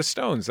made out of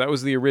stones. That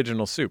was the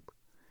original soup.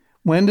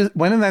 When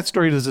in that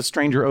story does a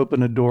stranger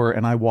open a door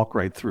and I walk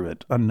right through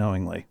it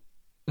unknowingly?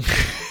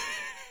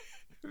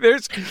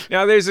 There's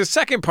a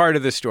second part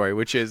of the story,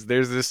 which is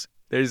there's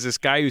this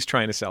guy who's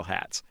trying to sell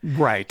hats.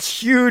 Right.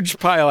 Huge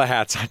pile of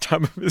hats on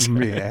top of his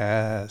head.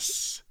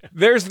 Yes.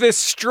 There's this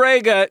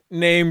strega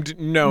named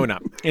Nona,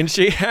 and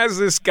she has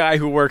this guy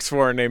who works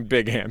for her named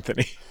Big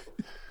Anthony.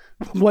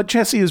 What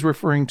Jesse is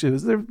referring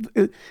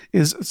to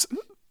is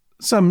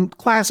some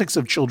classics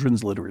of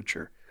children's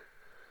literature,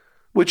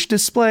 which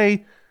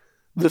display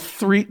the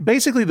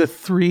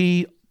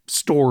three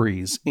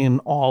stories in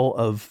all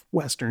of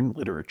Western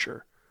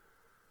literature.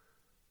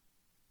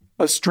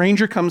 A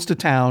stranger comes to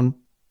town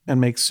and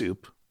makes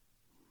soup.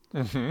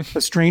 Mm-hmm.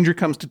 A stranger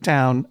comes to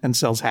town and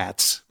sells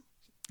hats.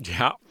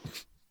 Yeah.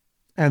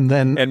 And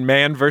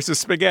man versus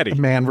spaghetti.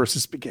 Man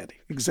versus spaghetti.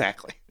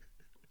 Exactly.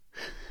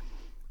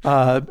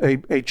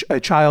 A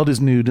child is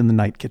nude in the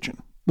night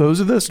kitchen.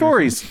 Those are the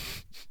stories.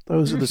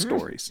 Those are the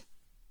stories.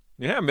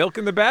 Yeah, milk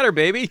in the batter,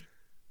 baby.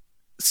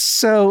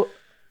 So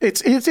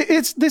this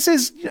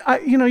is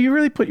you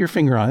really put your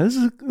finger on it.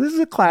 This is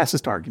a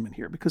classist argument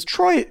here, because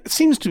Troy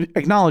seems to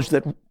acknowledge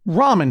that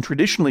ramen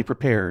traditionally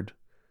prepared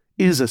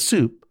is a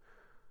soup.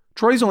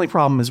 Troy's only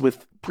problem is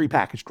with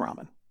prepackaged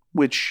ramen,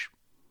 which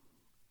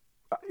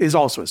is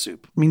also a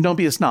soup. I mean, don't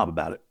be a snob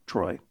about it,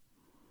 Troy.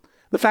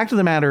 The fact of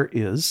the matter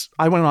is,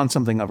 I went on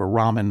something of a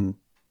ramen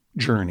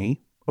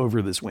journey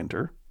over this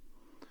winter.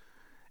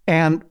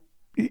 And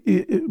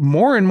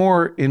more and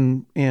more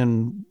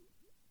in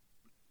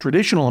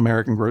traditional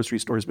American grocery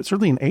stores, but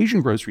certainly in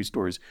Asian grocery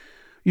stores,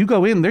 you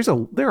go in,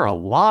 there are a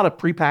lot of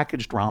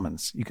prepackaged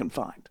ramens you can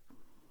find.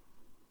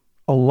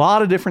 A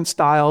lot of different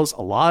styles,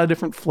 a lot of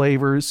different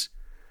flavors.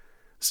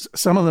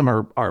 Some of them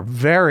are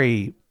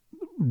very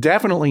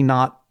definitely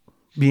not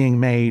being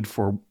made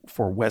for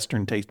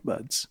Western taste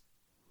buds.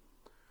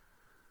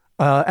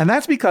 And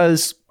that's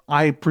because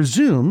I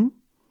presume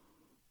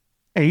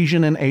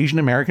Asian and Asian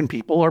American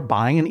people are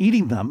buying and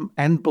eating them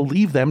and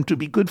believe them to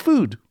be good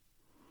food,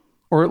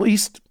 or at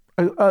least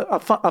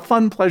a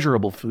fun,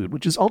 pleasurable food,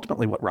 which is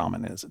ultimately what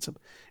ramen is.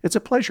 It's a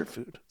pleasure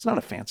food. It's not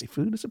a fancy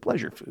food. It's a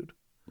pleasure food.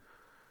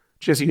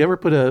 Jesse, you ever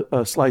put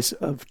a slice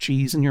of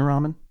cheese in your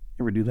ramen?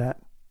 You ever do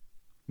that?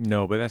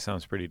 No, but that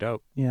sounds pretty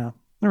dope. Yeah.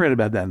 I read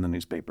about that in the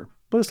newspaper.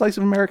 Put a slice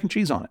of American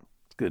cheese on it.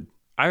 It's good.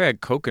 I've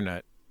had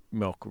coconut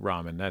milk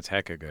ramen. That's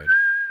hecka good.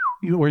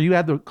 Where you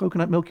had the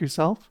coconut milk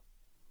yourself?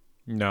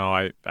 No,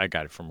 I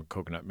got it from a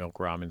coconut milk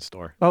ramen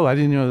store. Oh, I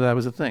didn't know that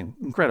was a thing.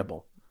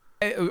 Incredible.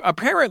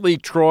 Apparently,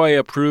 Troy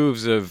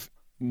approves of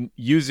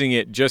using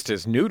it just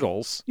as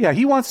noodles. Yeah,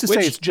 he wants to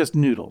say it's just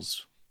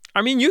noodles.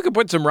 I mean, you could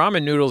put some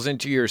ramen noodles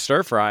into your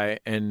stir fry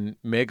and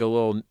make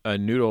a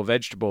noodle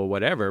vegetable,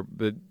 whatever,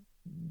 but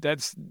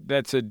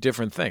that's a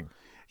different thing.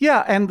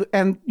 Yeah,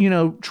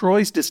 and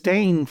Troy's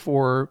disdain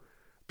for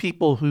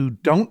people who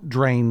don't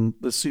drain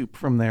the soup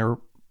from their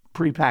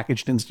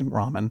prepackaged instant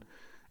ramen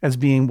as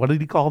being, what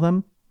did he call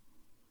them?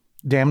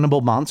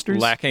 Damnable monsters?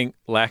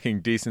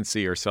 Lacking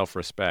decency or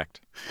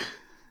self-respect.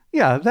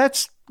 Yeah,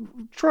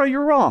 Troy,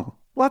 you're wrong.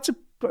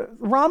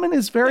 Ramen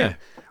is very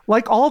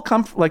like all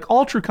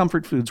true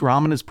comfort foods,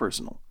 ramen is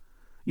personal.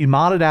 You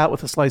mod it out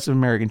with a slice of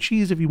American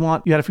cheese if you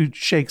want. You add a few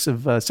shakes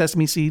of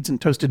sesame seeds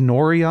and toasted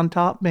nori on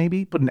top,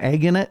 maybe. Put an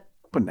egg in it.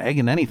 Put an egg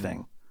in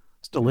anything.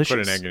 It's delicious.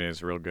 Put an egg in it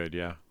is real good,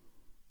 yeah.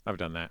 I've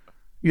done that.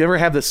 You ever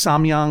have the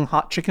Samyang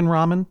hot chicken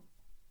ramen?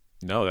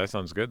 No, that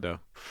sounds good, though.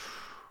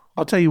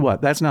 I'll tell you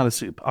what, that's not a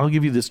soup. I'll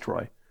give you this,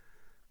 Troy.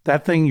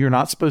 That thing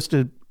you're supposed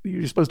to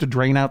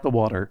drain out the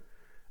water.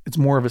 It's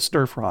more of a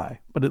stir fry,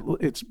 but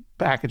it's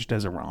packaged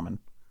as a ramen.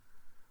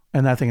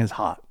 And that thing is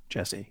hot,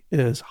 Jesse. It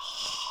is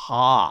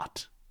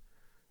hot.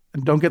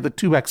 And don't get the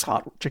 2X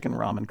hot chicken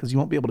ramen because you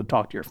won't be able to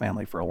talk to your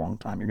family for a long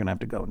time. You're going to have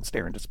to go and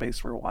stare into space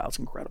for a while. It's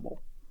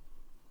incredible.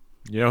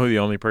 You know who the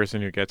only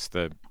person who gets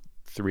the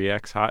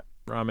 3X hot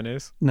ramen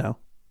is? No.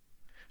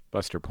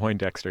 Buster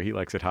Poindexter. He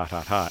likes it hot,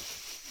 hot, hot.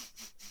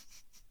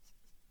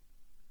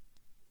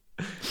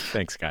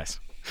 Thanks, guys.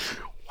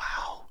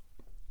 Wow.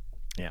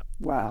 Yeah.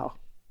 Wow.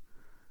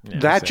 Yeah,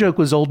 that joke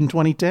was old in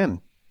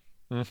 2010.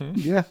 Mm-hmm.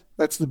 Yeah,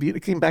 that's the beauty.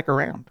 It came back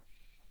around.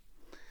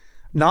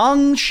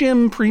 Nong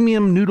Shim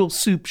Premium Noodle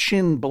Soup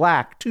Shin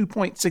Black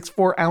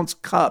 2.64 ounce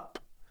cup.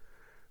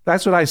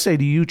 That's what I say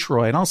to you,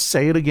 Troy, and I'll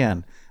say it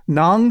again.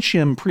 Nong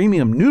Shim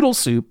Premium Noodle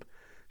Soup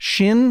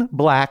Shin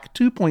Black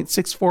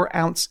 2.64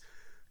 ounce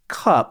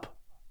cup.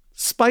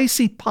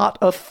 Spicy pot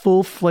of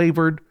full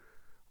flavored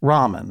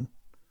ramen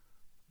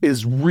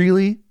is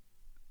really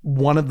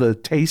one of the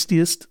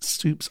tastiest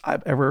soups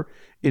I've ever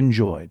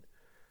enjoyed.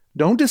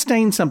 Don't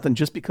disdain something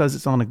just because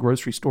it's on a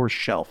grocery store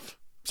shelf.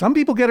 Some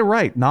people get it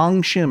right.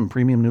 Nong Shim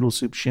Premium Noodle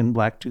Soup Shin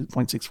Black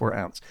 2.64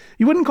 ounce.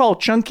 You wouldn't call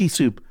chunky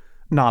soup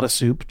not a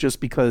soup just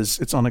because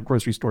it's on a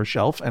grocery store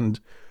shelf and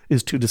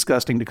is too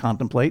disgusting to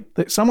contemplate.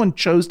 Someone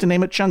chose to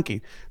name it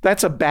chunky.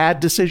 That's a bad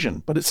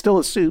decision, but it's still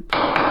a soup.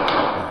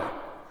 I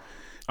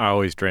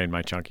always drain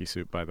my chunky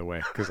soup, by the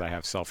way, because I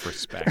have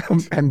self-respect.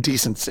 And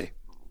decency.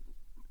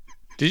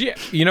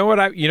 You know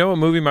what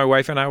movie my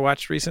wife and I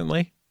watched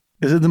recently?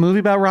 Is it the movie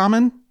about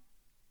ramen?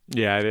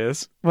 Yeah, it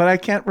is. But I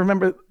can't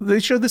remember. They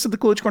showed this at the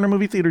Coolidge Corner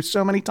movie theater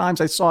so many times.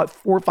 I saw it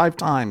 4 or 5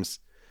 times.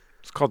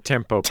 It's called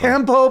Tampopo.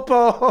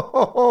 Tampopo!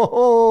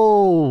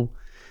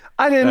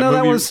 I didn't know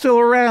that was still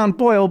around.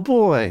 Boy, oh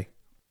boy.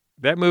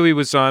 That movie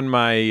was on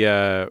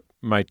my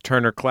my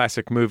Turner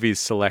Classic Movies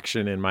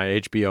selection in my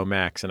HBO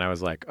Max, and I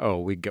was like, oh,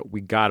 we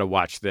got to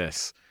watch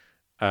this.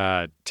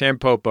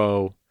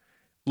 Tampopo,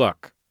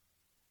 look,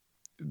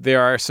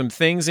 there are some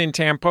things in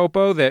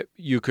Tampopo that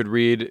you could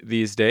read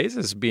these days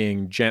as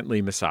being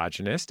gently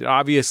misogynist. It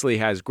obviously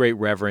has great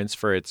reverence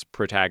for its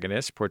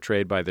protagonist,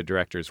 portrayed by the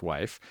director's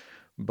wife.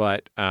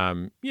 But,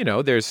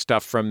 there's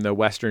stuff from the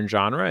Western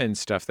genre and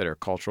stuff that are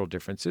cultural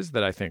differences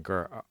that I think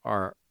are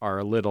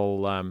a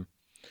little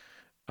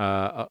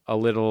have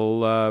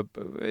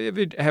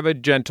a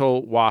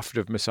gentle waft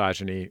of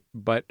misogyny.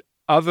 But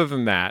other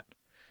than that,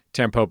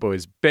 Tampopo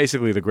is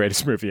basically the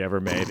greatest movie ever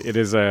made. It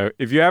is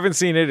if you haven't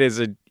seen it,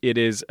 it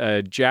is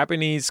a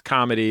Japanese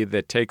comedy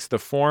that takes the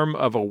form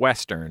of a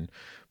Western,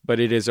 but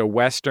it is a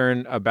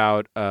Western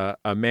about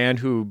a man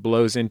who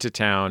blows into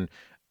town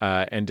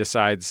and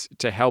decides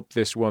to help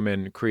this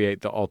woman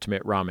create the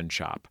ultimate ramen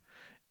shop.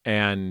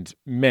 And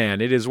man,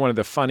 it is one of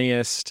the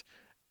funniest,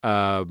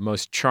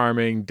 most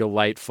charming,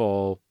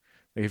 delightful.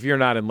 If you're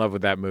not in love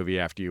with that movie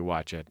after you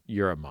watch it,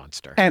 you're a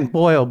monster. And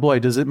boy, oh boy,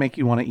 does it make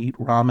you want to eat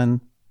ramen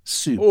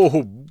soup.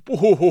 I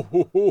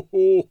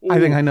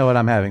think I know what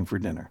I'm having for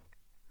dinner.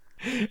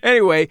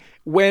 Anyway,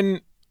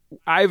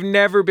 I've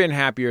never been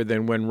happier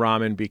than when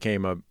ramen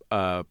became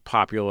a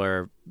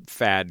popular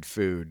fad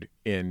food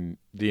in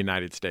the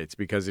United States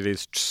because it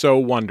is so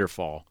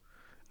wonderful.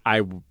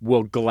 I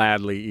will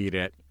gladly eat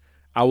it.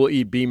 I will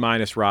eat B-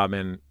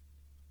 ramen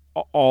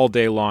all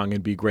day long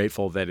and be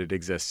grateful that it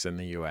exists in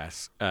the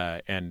U.S.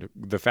 And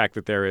the fact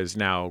that there is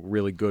now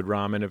really good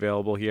ramen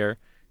available here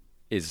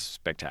is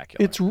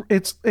spectacular.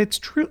 It's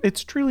true.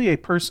 It's truly a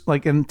person.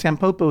 Like, and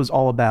Tampopo is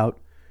all about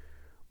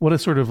what a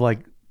sort of like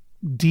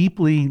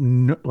deeply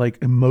like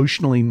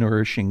emotionally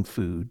nourishing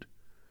food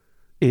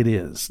it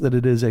is. That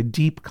it is a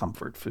deep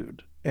comfort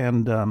food,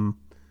 and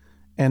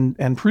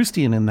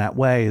Proustian in that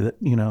way. That,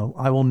 you know,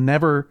 I will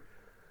never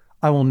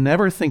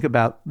think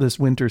about this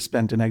winter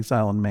spent in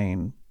exile in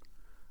Maine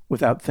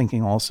without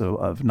thinking also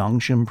of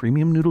Nongshim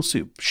premium noodle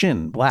soup,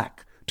 Shin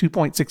black,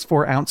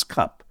 2.64 ounce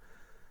cup,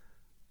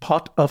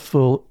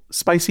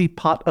 spicy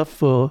pot au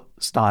feu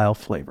style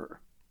flavor.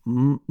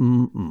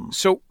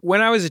 So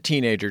when I was a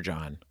teenager,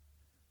 John,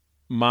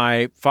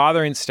 my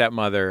father and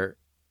stepmother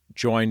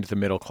joined the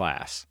middle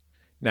class.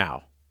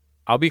 Now,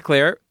 I'll be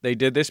clear, they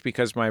did this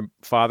because my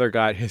father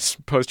got his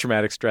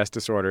post-traumatic stress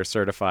disorder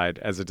certified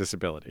as a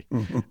disability.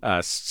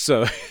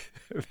 So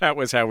that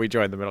was how we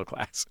joined the middle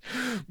class.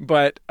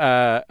 But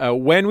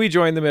when we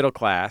joined the middle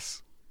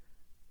class,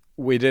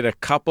 we did a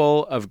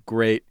couple of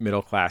great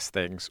middle class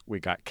things. We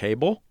got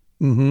cable.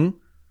 Mm-hmm.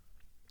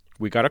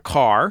 We got a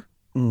car.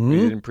 Mm-hmm. We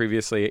didn't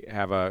previously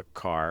have a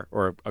car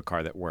or a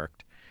car that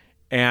worked.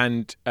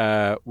 And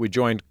we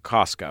joined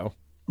Costco.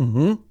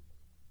 Mm-hmm.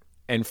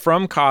 And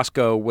from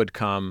Costco would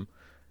come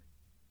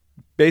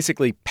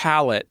basically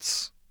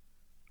pallets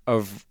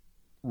of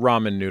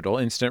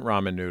instant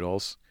ramen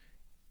noodles,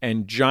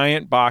 and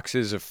giant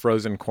boxes of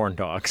frozen corn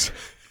dogs.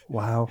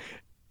 Wow.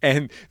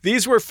 And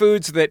these were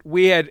foods that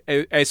we had,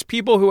 as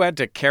people who had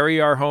to carry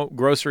our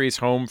groceries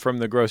home from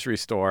the grocery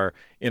store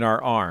in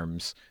our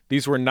arms,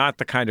 these were not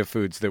the kind of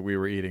foods that we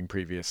were eating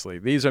previously.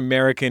 These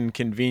American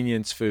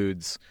convenience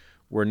foods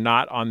were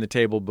not on the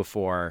table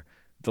before.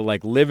 The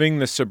like living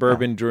the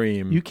suburban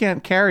dream. You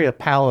can't carry a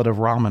pallet of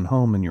ramen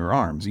home in your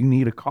arms. You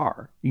need a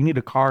car. You need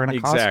a car and a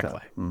exactly.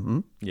 Costco. Mm-hmm.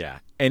 Yeah.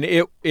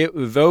 And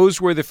those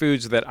were the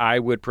foods that I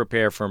would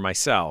prepare for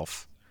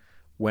myself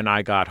when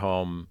I got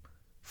home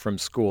from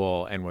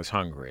school and was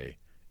hungry.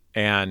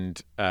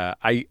 And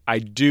I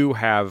do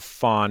have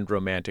fond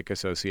romantic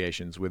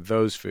associations with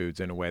those foods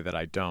in a way that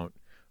I don't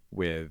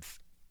with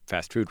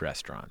fast food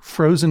restaurants.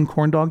 Frozen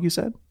corn dog, you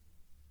said?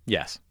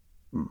 Yes.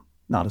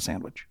 Not a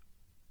sandwich.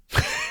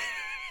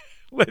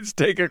 Let's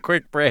take a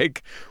quick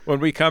break.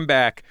 When we come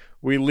back,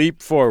 we leap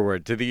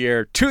forward to the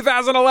year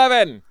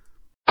 2011.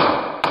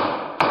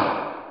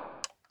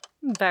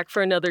 Back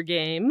for another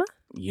game.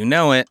 You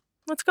know it.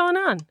 What's going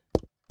on?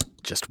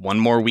 Just one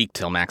more week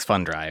till Max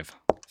Fun Drive.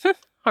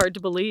 Hard to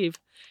believe.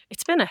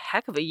 It's been a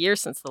heck of a year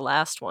since the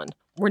last one.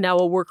 We're now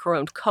a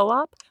worker-owned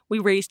co-op. We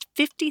raised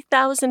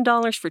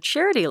 $50,000 for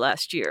charity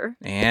last year.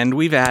 And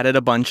we've added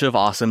a bunch of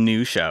awesome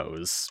new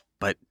shows.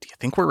 But do you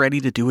think we're ready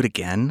to do it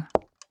again?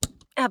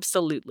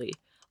 Absolutely.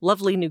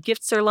 Lovely new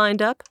gifts are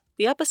lined up.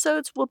 The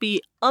episodes will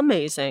be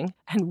amazing.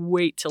 And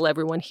wait till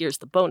everyone hears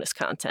the bonus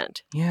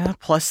content. Yeah,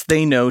 plus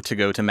they know to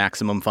go to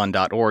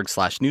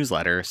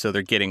MaximumFun.org/newsletter, so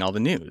they're getting all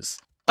the news.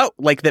 Oh,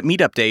 like that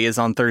meetup day is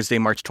on Thursday,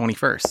 March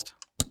 21st.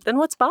 Then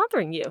what's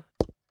bothering you?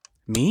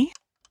 Me?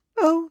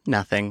 Oh,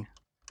 nothing.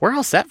 We're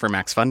all set for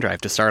Max Fun Drive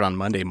to start on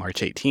Monday,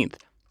 March 18th.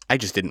 I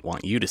just didn't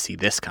want you to see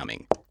this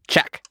coming.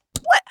 Check.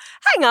 What?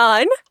 Hang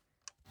on.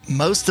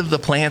 Most of the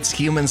plants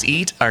humans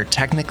eat are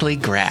technically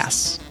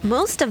grass.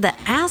 Most of the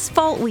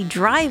asphalt we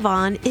drive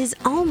on is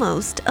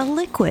almost a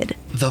liquid.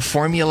 The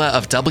formula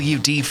of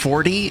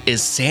WD-40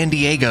 is San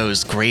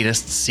Diego's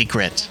greatest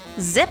secret.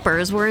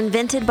 Zippers were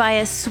invented by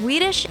a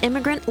Swedish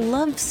immigrant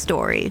love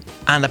story.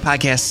 On the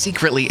podcast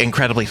Secretly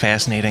Incredibly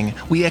Fascinating,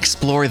 we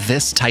explore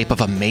this type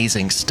of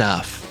amazing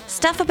stuff.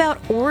 Stuff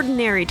about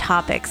ordinary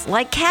topics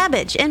like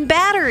cabbage and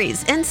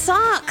batteries and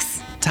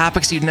socks.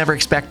 Topics you'd never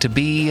expect to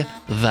be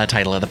the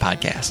title of the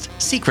podcast.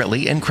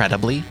 Secretly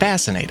Incredibly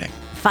Fascinating.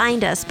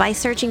 Find us by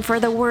searching for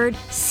the word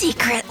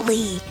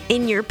secretly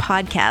in your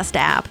podcast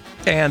app.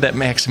 And at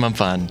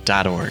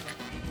MaximumFun.org.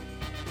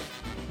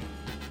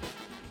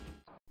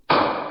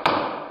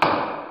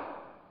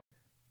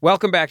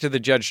 Welcome back to the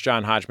Judge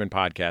John Hodgman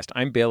podcast.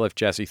 I'm bailiff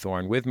Jesse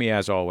Thorne. With me,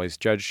 as always,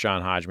 Judge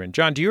John Hodgman.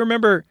 John, do you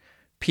remember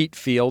Pete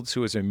Fields,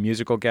 who was a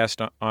musical guest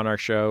on our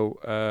show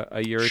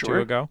a year or two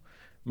ago?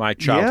 My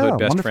childhood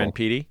best friend,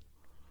 Petey.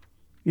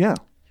 Yeah.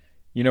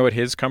 You know what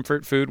his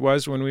comfort food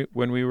was when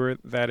we were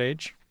that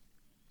age?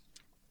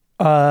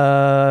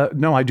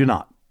 No, I do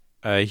not.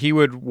 He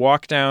would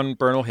walk down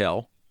Bernal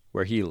Hill,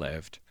 where he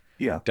lived,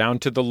 down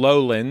to the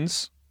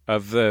lowlands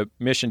of the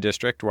Mission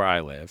District where I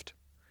lived.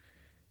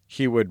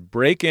 He would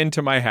break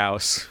into my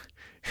house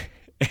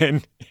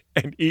and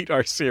eat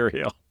our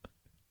cereal.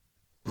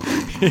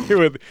 He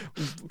would,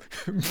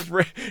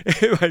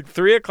 like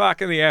 3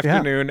 o'clock in the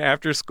afternoon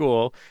after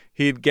school,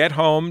 he'd get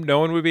home. No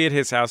one would be at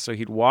his house, so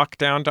he'd walk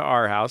down to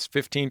our house,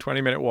 15,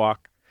 20-minute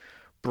walk,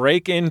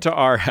 break into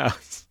our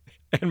house,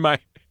 and my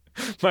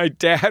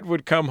dad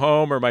would come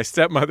home or my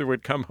stepmother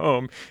would come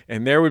home,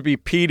 and there would be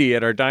Petey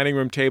at our dining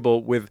room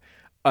table with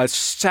a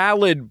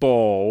salad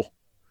bowl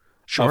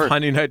of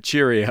Honey Nut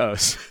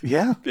Cheerios.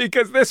 Yeah.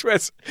 Because this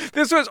was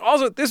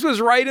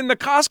right in the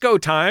Costco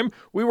time.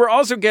 We were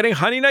also getting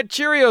Honey Nut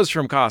Cheerios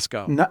from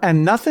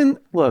Costco.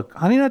 Look,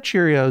 Honey Nut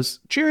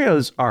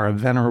Cheerios are a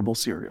venerable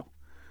cereal.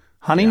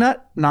 Honey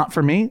Nut, not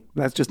for me.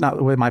 That's just not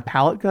the way my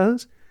palate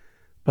goes.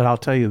 But I'll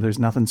tell you, there's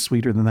nothing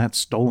sweeter than that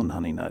stolen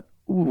honey nut.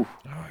 Ooh.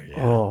 Oh,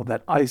 yeah. Oh,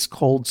 that ice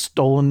cold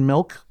stolen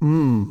milk.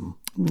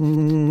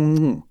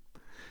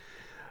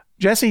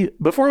 Jesse,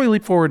 before we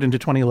leap forward into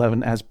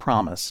 2011, as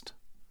promised,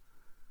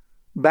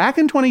 back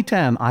in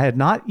 2010, I had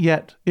not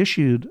yet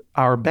issued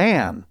our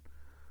ban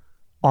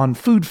on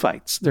food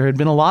fights. There had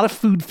been a lot of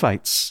food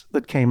fights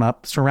that came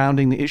up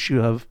surrounding the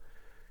issue of,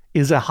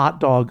 is a hot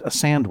dog a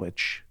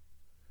sandwich?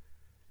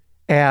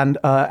 And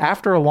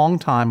after a long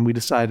time, we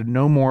decided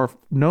no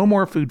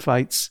more food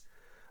fights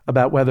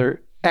about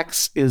whether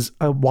X is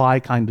a Y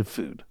kind of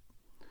food.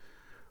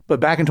 But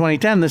back in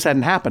 2010, this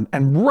hadn't happened.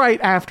 And right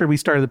after we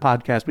started the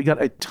podcast, we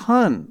got a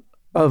ton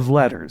of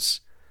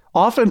letters,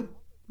 often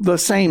the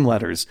same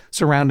letters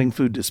surrounding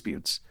food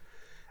disputes.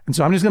 And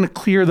so I'm just going to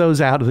clear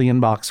those out of the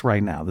inbox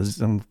right now.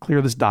 I'm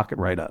clear this docket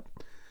right up.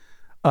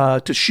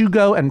 To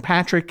Shugo and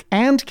Patrick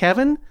and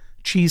Kevin,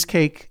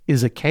 cheesecake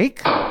is a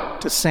cake.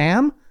 To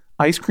Sam,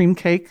 ice cream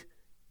cake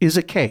is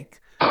a cake.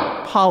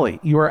 Polly,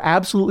 you are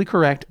absolutely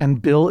correct,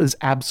 and Bill is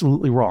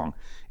absolutely wrong.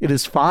 It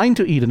is fine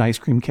to eat an ice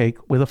cream cake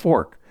with a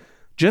fork,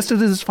 just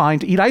as it is fine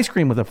to eat ice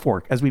cream with a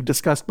fork, as we've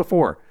discussed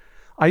before.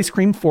 Ice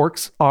cream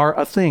forks are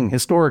a thing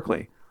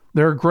historically.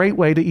 They're a great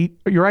way to eat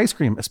your ice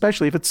cream,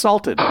 especially if it's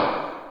salted.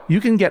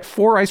 You can get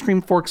 4 ice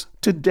cream forks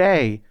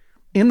today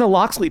in the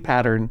Loxley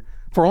pattern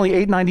for only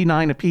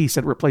 $8.99 a piece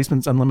at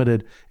Replacements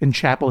Unlimited in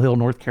Chapel Hill,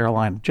 North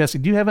Carolina. Jesse,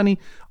 do you have any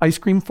ice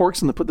cream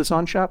forks in the Put This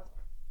On shop?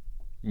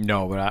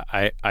 No, but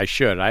I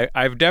should.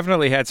 I've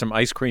definitely had some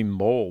ice cream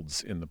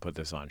molds in the Put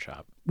This On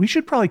shop. We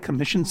should probably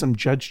commission some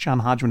Judge John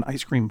Hodgman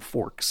ice cream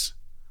forks.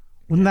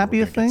 Wouldn't that be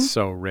a thing?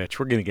 So rich.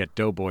 We're going to get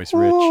Doughboys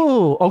rich.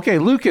 Oh, okay.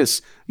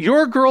 Lucas,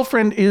 your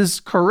girlfriend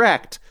is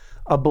correct.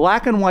 A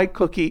black and white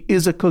cookie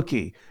is a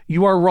cookie.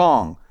 You are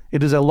wrong.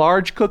 It is a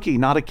large cookie,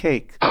 not a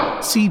cake.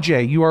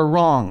 CJ, you are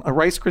wrong. A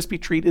Rice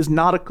Krispie treat is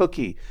not a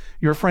cookie.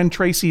 Your friend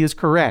Tracy is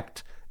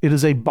correct. It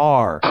is a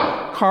bar.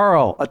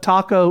 Carl, a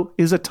taco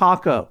is a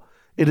taco.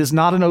 It is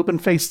not an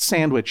open-faced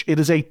sandwich. It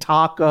is a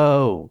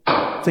taco.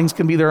 Things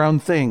can be their own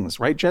things,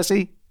 right,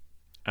 Jesse?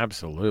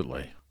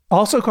 Absolutely.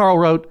 Also, Carl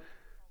wrote,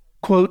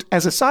 quote,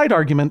 as a side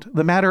argument,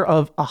 the matter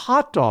of a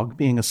hot dog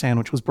being a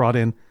sandwich was brought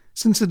in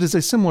since it is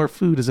a similar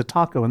food as a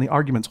taco and the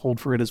arguments hold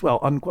for it as well,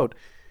 unquote.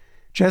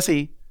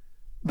 Jesse,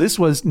 this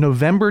was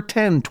November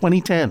 10,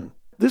 2010.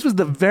 This was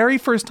the very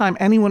first time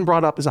anyone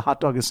brought up as a hot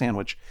dog a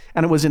sandwich,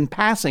 and it was in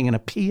passing in a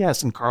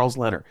PS in Carl's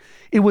letter.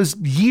 It was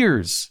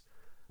years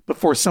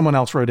before someone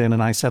else wrote in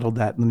and I settled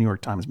that in the New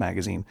York Times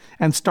Magazine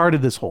and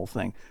started this whole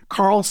thing.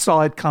 Carl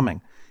saw it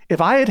coming. If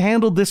I had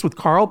handled this with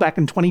Carl back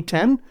in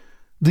 2010,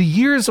 the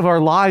years of our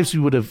lives we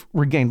would have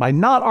regained by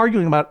not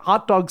arguing about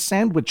hot dog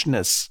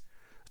sandwichness.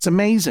 It's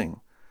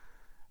amazing.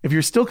 If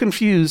you're still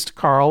confused,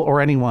 Carl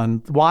or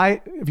anyone,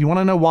 if you want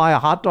to know why a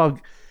hot dog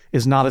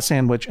is not a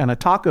sandwich and a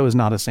taco is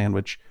not a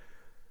sandwich,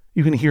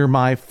 you can hear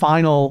my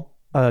final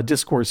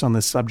discourse on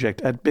this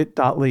subject at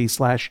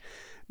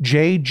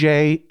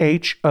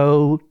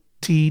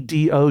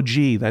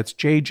bit.ly/JJHOTDOG. That's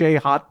JJ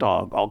Hot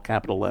Dog, all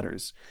capital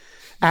letters.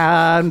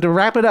 And to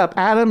wrap it up,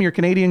 Adam, your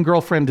Canadian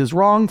girlfriend is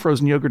wrong.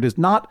 Frozen yogurt is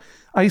not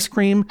ice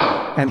cream.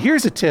 And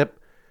here's a tip.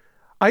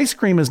 Ice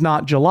cream is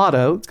not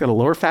gelato. It's got a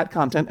lower fat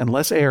content and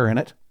less air in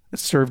it.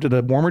 It's served at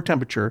a warmer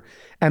temperature.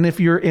 And if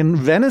you're in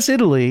Venice,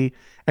 Italy,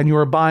 and you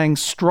are buying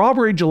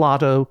strawberry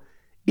gelato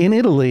in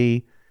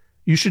Italy,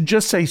 you should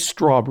just say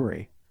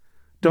strawberry.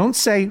 Don't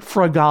say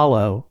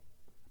fragalo,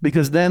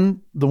 because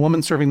then the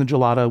woman serving the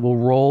gelato will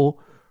roll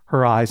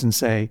her eyes and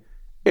say,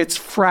 it's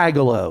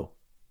fragalo.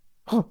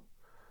 Huh.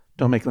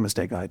 Don't make the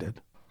mistake I did.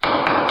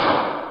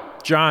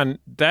 John,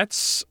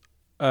 that's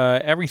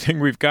everything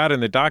we've got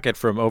in the docket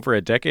from over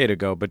a decade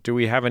ago, but do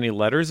we have any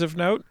letters of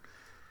note?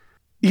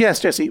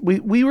 Yes, Jesse.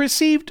 We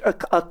received a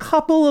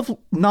couple of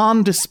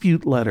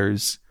non-dispute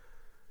letters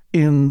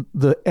in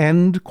the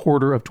end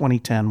quarter of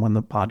 2010 when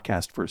the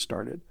podcast first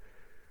started.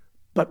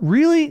 But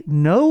really,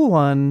 no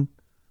one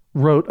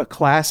wrote a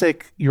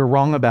classic, you're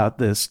wrong about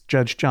this,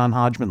 Judge John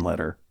Hodgman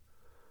letter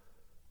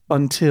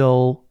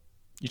until...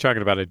 You're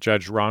talking about a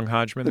Judge Wrong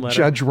Hodgman letter?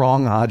 Judge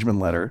Wrong Hodgman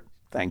letter.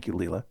 Thank you,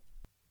 Leela.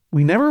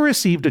 We never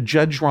received a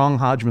Judge Wrong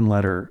Hodgman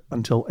letter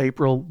until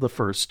April the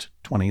 1st,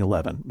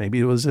 2011.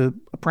 Maybe it was a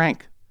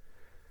prank.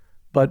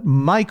 But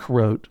Mike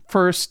wrote,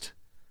 first,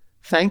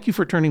 thank you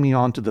for turning me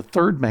on to The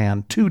Third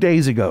Man 2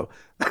 days ago.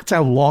 That's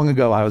how long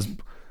ago I was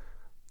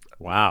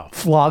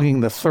flogging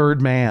The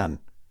Third Man.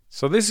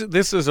 So this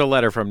is a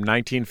letter from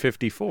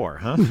 1954,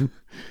 huh?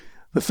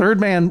 The Third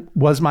Man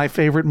was my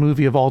favorite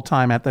movie of all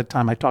time at that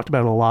time. I talked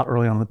about it a lot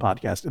early on in the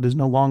podcast. It is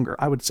no longer,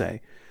 I would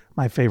say,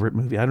 my favorite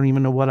movie. I don't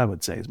even know what I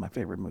would say is my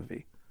favorite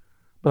movie.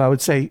 But I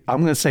would say, I'm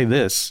going to say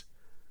this.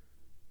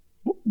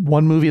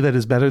 One movie that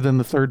is better than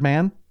The Third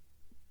Man.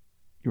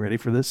 You ready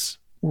for this,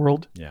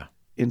 world? Yeah.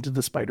 Into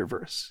the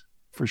Spider-Verse,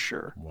 for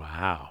sure.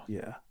 Wow.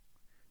 Yeah.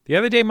 The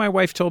other day, my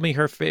wife told me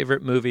her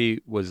favorite movie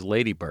was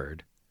Lady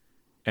Bird,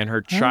 and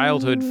her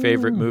childhood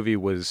favorite movie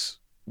was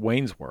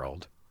Wayne's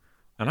World.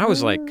 And I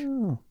was like,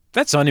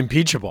 that's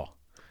unimpeachable.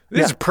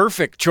 These are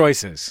perfect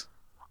choices.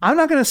 I'm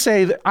not going to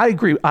say that I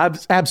agree.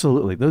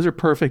 Absolutely. Those are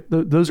perfect.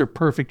 Those are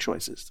perfect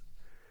choices.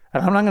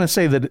 And I'm not going to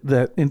say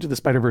that Into the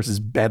Spider-Verse is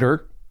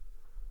better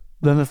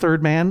than The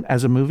Third Man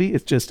as a movie.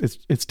 It's just,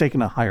 it's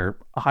taken a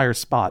higher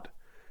spot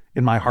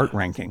in my heart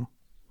ranking.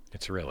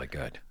 It's really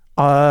good.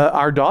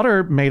 Our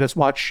daughter made us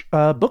watch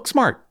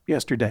Booksmart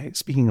yesterday,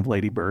 speaking of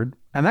Lady Bird,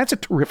 and that's a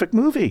terrific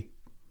movie.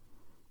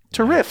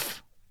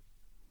 Terrific.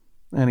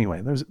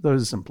 Anyway, those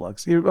are some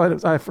plugs.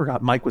 I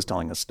forgot Mike was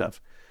telling us stuff.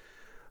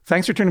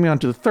 Thanks for turning me on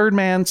to The Third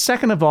Man.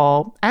 Second of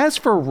all, as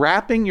for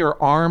wrapping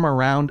your arm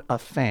around a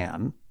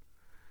fan,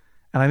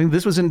 and I think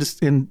this was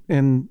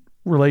in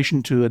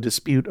relation to a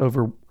dispute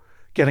over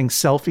getting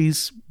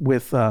selfies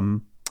with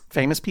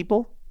famous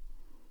people,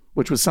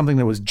 which was something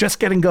that was just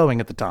getting going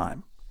at the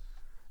time,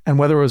 and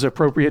whether it was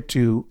appropriate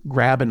to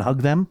grab and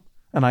hug them.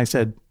 And I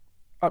said,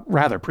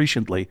 rather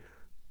presciently,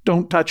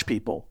 don't touch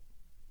people.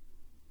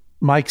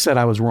 Mike said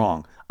I was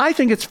wrong. I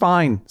think it's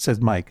fine, says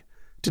Mike,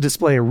 to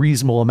display a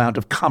reasonable amount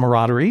of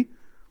camaraderie.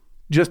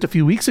 Just a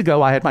few weeks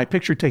ago, I had my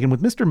picture taken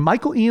with Mr.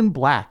 Michael Ian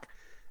Black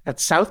at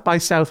South by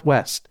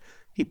Southwest.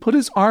 He put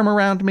his arm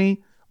around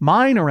me,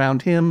 mine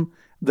around him,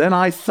 then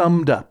I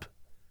thumbed up.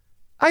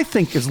 I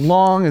think as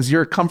long as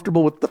you're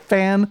comfortable with the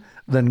fan,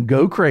 then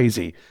go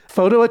crazy.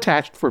 Photo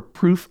attached for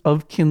proof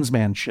of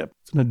kinsmanship.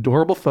 It's an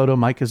adorable photo.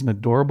 Mike has an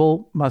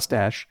adorable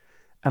mustache.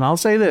 And I'll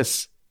say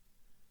this,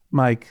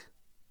 Mike,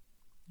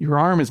 your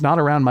arm is not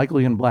around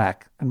Michael Ian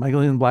Black, and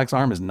Michael Ian Black's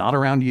arm is not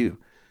around you.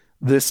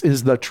 This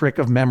is the trick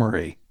of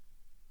memory.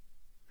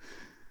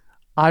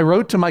 I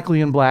wrote to Michael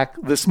Ian Black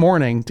this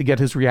morning to get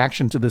his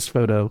reaction to this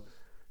photo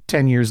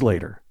 10 years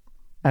later.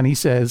 And he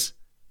says,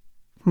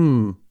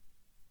 I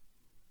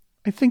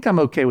think I'm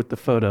okay with the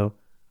photo,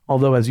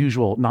 although as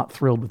usual, not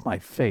thrilled with my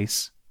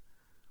face.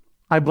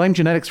 I blame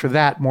genetics for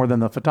that more than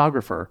the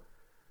photographer.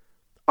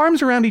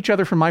 Arms around each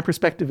other from my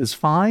perspective is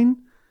fine,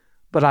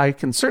 but I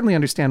can certainly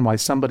understand why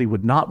somebody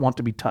would not want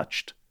to be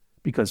touched,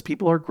 because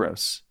people are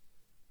gross.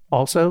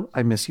 Also,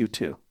 I miss you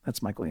too.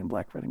 That's Michael Ian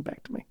Black writing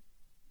back to me.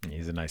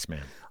 He's a nice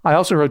man. I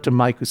also wrote to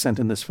Mike, who sent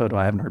in this photo.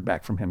 I haven't heard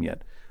back from him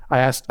yet.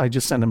 I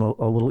just sent him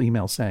a little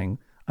email saying,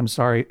 I'm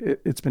sorry,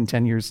 it's been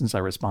 10 years since I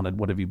responded.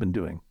 What have you been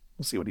doing?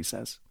 We'll see what he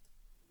says.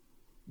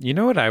 You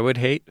know what I would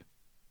hate?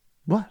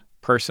 What?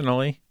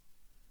 Personally?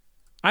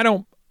 I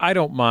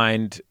don't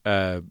mind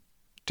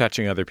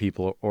touching other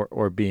people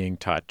or being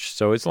touched.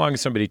 So as long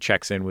as somebody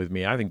checks in with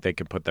me, I think they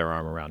can put their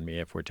arm around me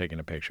if we're taking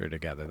a picture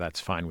together. That's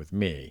fine with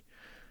me.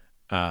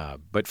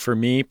 But for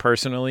me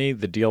personally,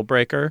 the deal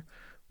breaker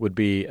would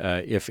be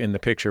if in the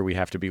picture we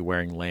have to be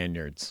wearing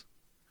lanyards.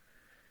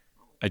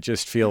 I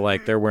just feel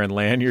like they're wearing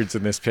lanyards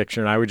in this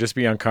picture, and I would just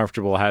be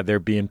uncomfortable had there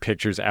being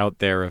pictures out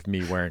there of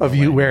me wearing of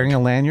you wearing a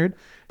lanyard.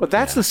 But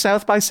that's the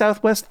South by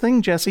Southwest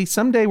thing, Jesse.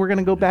 Someday we're going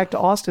to go back to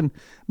Austin,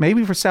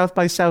 maybe for South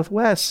by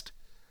Southwest.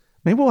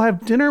 Maybe we'll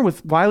have dinner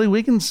with Wiley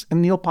Wiggins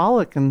and Neil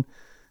Pollack and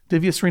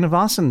Divya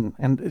Srinivasan,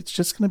 and it's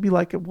just going to be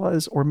like it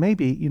was. Or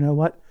maybe, you know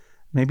what?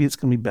 Maybe it's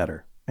going to be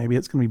better. Maybe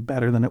it's going to be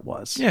better than it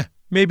was. Yeah,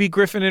 maybe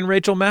Griffin and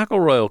Rachel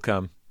McElroy will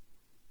come.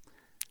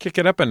 Kick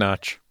it up a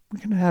notch.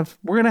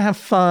 We're gonna have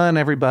fun,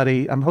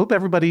 everybody. I hope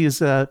everybody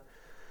is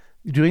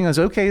doing as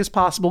okay as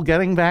possible,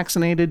 getting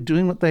vaccinated,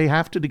 doing what they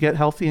have to get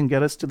healthy and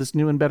get us to this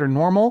new and better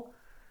normal.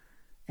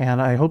 And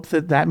I hope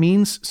that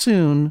means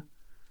soon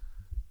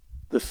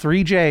the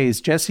 3 J's,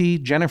 Jesse,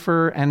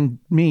 Jennifer, and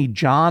me,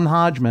 John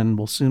Hodgman,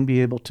 will soon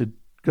be able to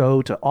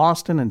go to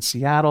Austin and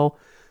Seattle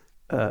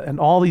and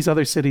all these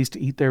other cities to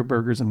eat their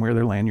burgers and wear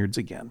their lanyards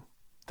again.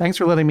 Thanks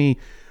for letting me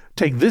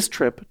take this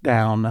trip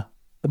down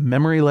the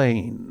memory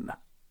lane.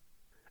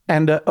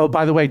 And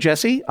by the way,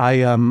 Jesse, I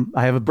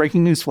have a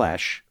breaking news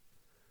flash.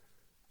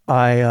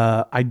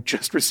 I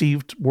just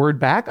received word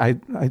back. I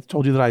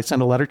told you that I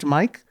sent a letter to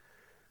Mike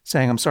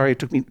saying, I'm sorry it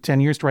took me 10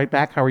 years to write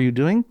back. How are you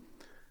doing?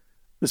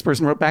 This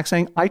person wrote back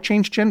saying, I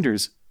changed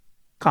genders,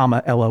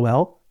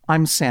 LOL.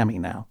 I'm Sammy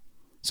now.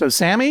 So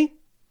Sammy,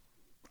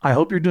 I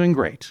hope you're doing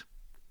great.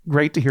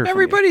 Great to hear from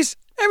you.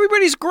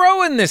 Everybody's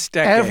growing this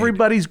decade.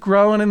 Everybody's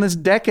growing in this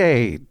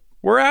decade.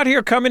 We're out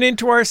here coming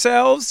into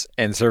ourselves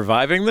and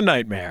surviving the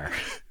nightmare.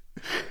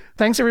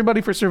 Thanks,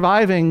 everybody, for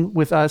surviving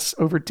with us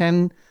over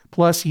 10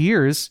 plus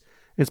years.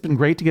 It's been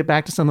great to get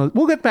back to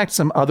we'll get back to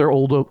some other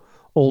old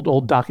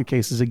docket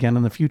cases again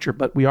in the future,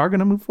 but we are going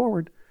to move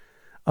forward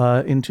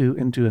into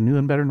a new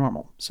and better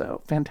normal.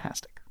 So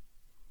fantastic.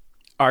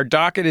 Our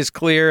docket is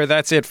clear.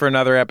 That's it for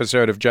another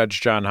episode of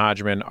Judge John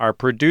Hodgman. Our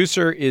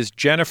producer is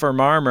Jennifer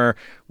Marmer.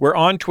 We're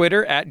on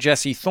Twitter at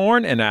Jesse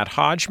Thorne and at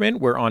Hodgman.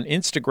 We're on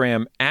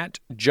Instagram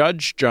at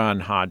Judge John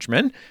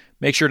Hodgman.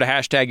 Make sure to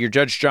hashtag your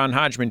Judge John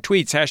Hodgman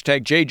tweets,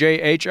 hashtag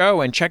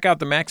JJHO, and check out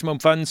the Maximum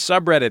Fun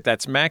subreddit.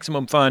 That's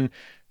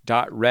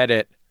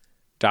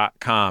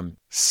maximumfun.reddit.com.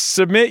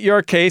 Submit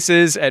your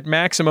cases at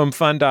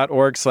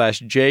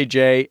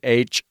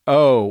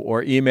maximumfun.org/JJHO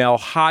or email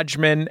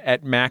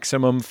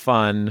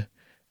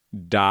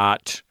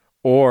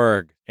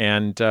hodgman@maximumfun.org.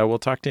 And we'll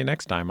talk to you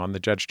next time on the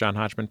Judge John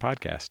Hodgman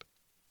podcast.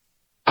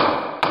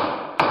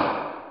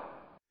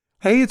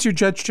 Hey, it's your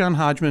Judge John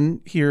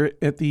Hodgman here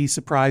at the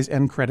surprise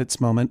end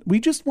credits moment. We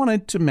just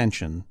wanted to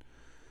mention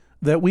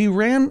that we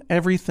ran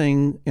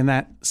everything in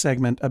that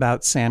segment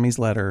about Sammy's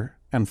letter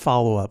and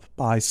follow-up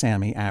by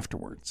Sammy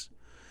afterwards.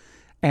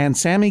 And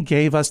Sammy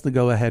gave us the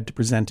go-ahead to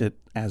present it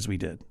as we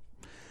did.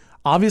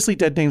 Obviously,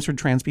 dead names for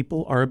trans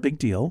people are a big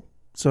deal,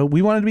 so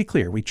we wanted to be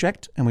clear. We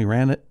checked and we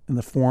ran it in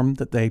the form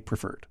that they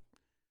preferred.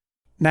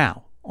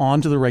 Now,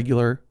 on to the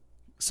regular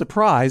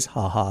surprise,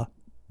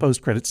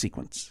 post-credit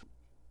sequence.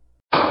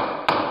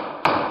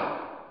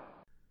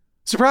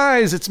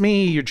 Surprise! It's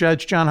me, your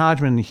Judge John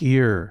Hodgman,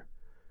 here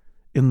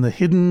in the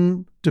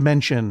hidden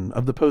dimension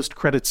of the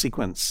post-credit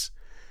sequence.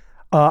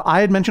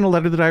 I had mentioned a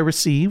letter that I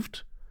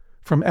received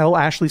from L.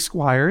 Ashley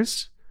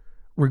Squires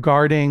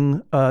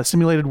regarding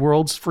Simulated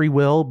Worlds, Free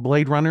Will,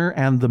 Blade Runner,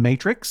 and The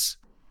Matrix.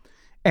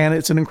 And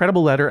it's an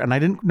incredible letter, and I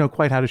didn't know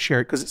quite how to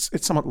share it because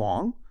it's somewhat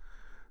long.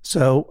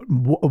 So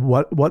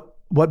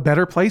what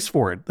better place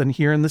for it than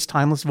here in this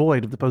timeless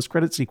void of the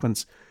post-credit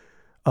sequence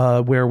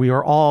where we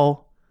are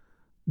all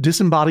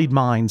disembodied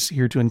minds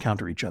here to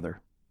encounter each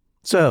other.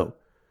 So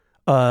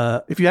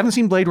if you haven't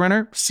seen Blade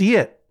Runner, see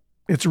it.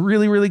 It's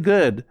really, really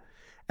good.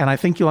 And I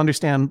think you'll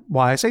understand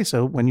why I say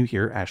so when you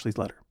hear Ashley's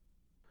letter.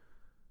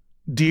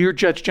 Dear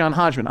Judge John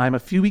Hodgman, I'm a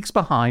few weeks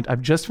behind.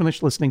 I've just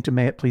finished listening to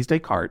May It Please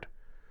Descartes.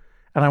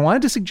 And I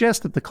wanted to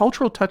suggest that the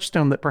cultural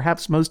touchstone that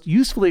perhaps most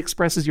usefully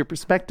expresses your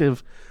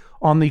perspective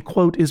on the,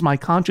 quote, is my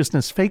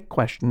consciousness fake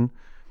question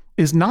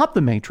is not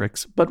The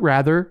Matrix, but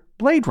rather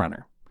Blade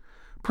Runner.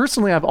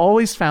 Personally, I've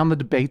always found the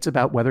debates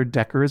about whether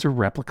Deckard is a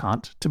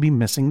replicant to be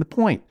missing the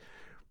point.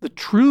 The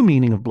true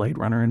meaning of Blade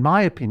Runner, in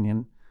my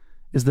opinion,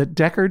 is that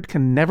Deckard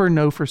can never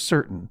know for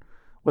certain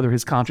whether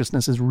his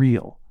consciousness is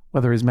real,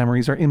 whether his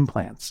memories are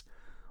implants,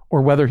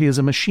 or whether he is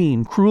a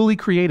machine cruelly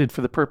created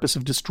for the purpose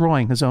of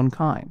destroying his own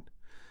kind.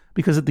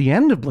 Because at the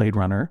end of Blade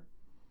Runner,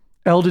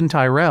 Eldon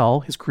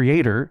Tyrell, his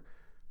creator,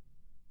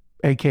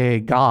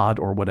 aka God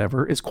or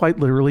whatever, is quite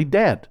literally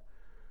dead,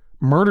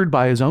 murdered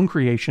by his own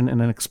creation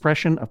in an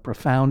expression of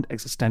profound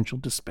existential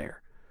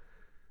despair.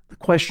 The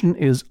question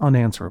is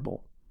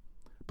unanswerable.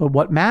 But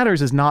what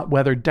matters is not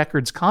whether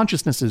Deckard's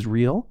consciousness is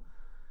real.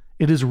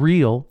 It is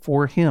real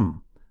for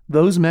him.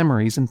 Those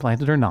memories,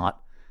 implanted or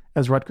not,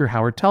 as Rutger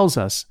Hauer tells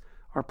us,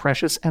 are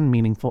precious and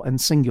meaningful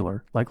and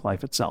singular, like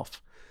life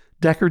itself.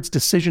 Deckard's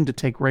decision to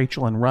take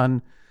Rachel and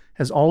run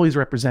has always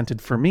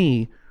represented, for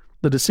me,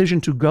 the decision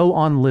to go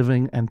on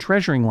living and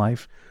treasuring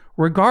life,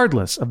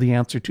 regardless of the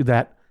answer to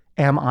that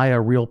am I a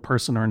real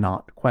person or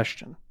not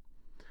question.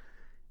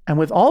 And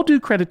with all due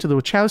credit to the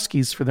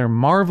Wachowskis for their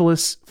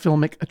marvelous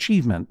filmic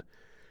achievement,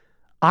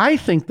 I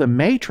think The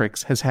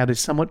Matrix has had a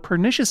somewhat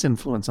pernicious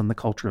influence on the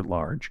culture at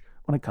large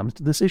when it comes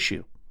to this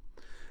issue.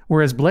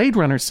 Whereas Blade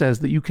Runner says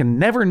that you can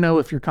never know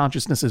if your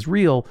consciousness is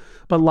real,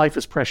 but life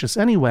is precious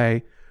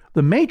anyway,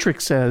 The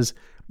Matrix says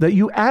that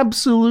you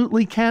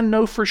absolutely can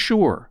know for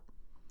sure,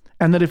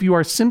 and that if you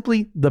are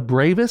simply the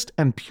bravest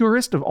and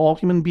purest of all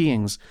human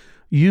beings,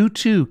 you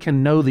too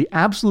can know the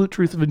absolute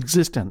truth of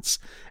existence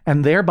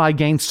and thereby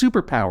gain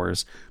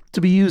superpowers to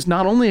be used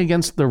not only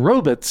against the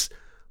robots,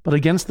 but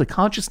against the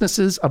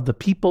consciousnesses of the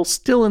people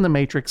still in the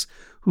Matrix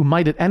who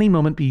might at any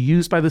moment be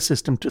used by the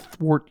system to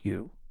thwart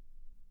you.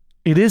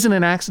 It isn't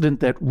an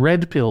accident that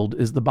red-pilled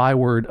is the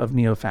byword of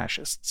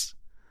neo-fascists.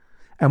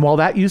 And while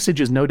that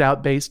usage is no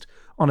doubt based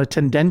on a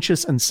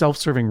tendentious and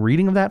self-serving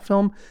reading of that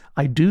film,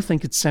 I do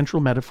think its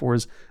central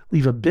metaphors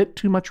leave a bit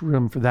too much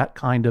room for that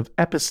kind of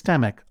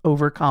epistemic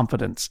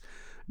overconfidence.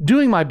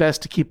 Doing my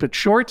best to keep it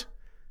short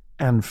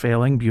and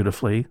failing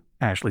beautifully,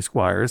 Ashley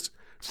Squires.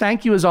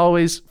 Thank you as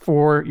always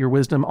for your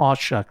wisdom. Aw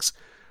shucks.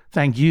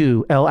 Thank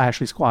you, L.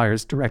 Ashley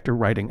Squires, Director,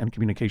 Writing and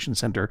Communication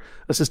Center,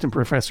 Assistant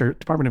Professor,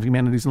 Department of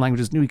Humanities and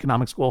Languages, New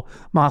Economic School,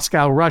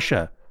 Moscow,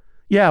 Russia.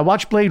 Yeah,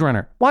 watch Blade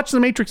Runner. Watch The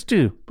Matrix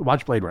too, but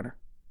watch Blade Runner.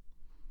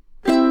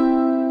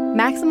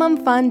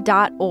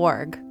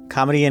 MaximumFun.org.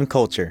 Comedy and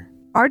culture.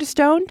 Artist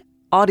owned.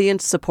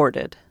 Audience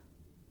supported.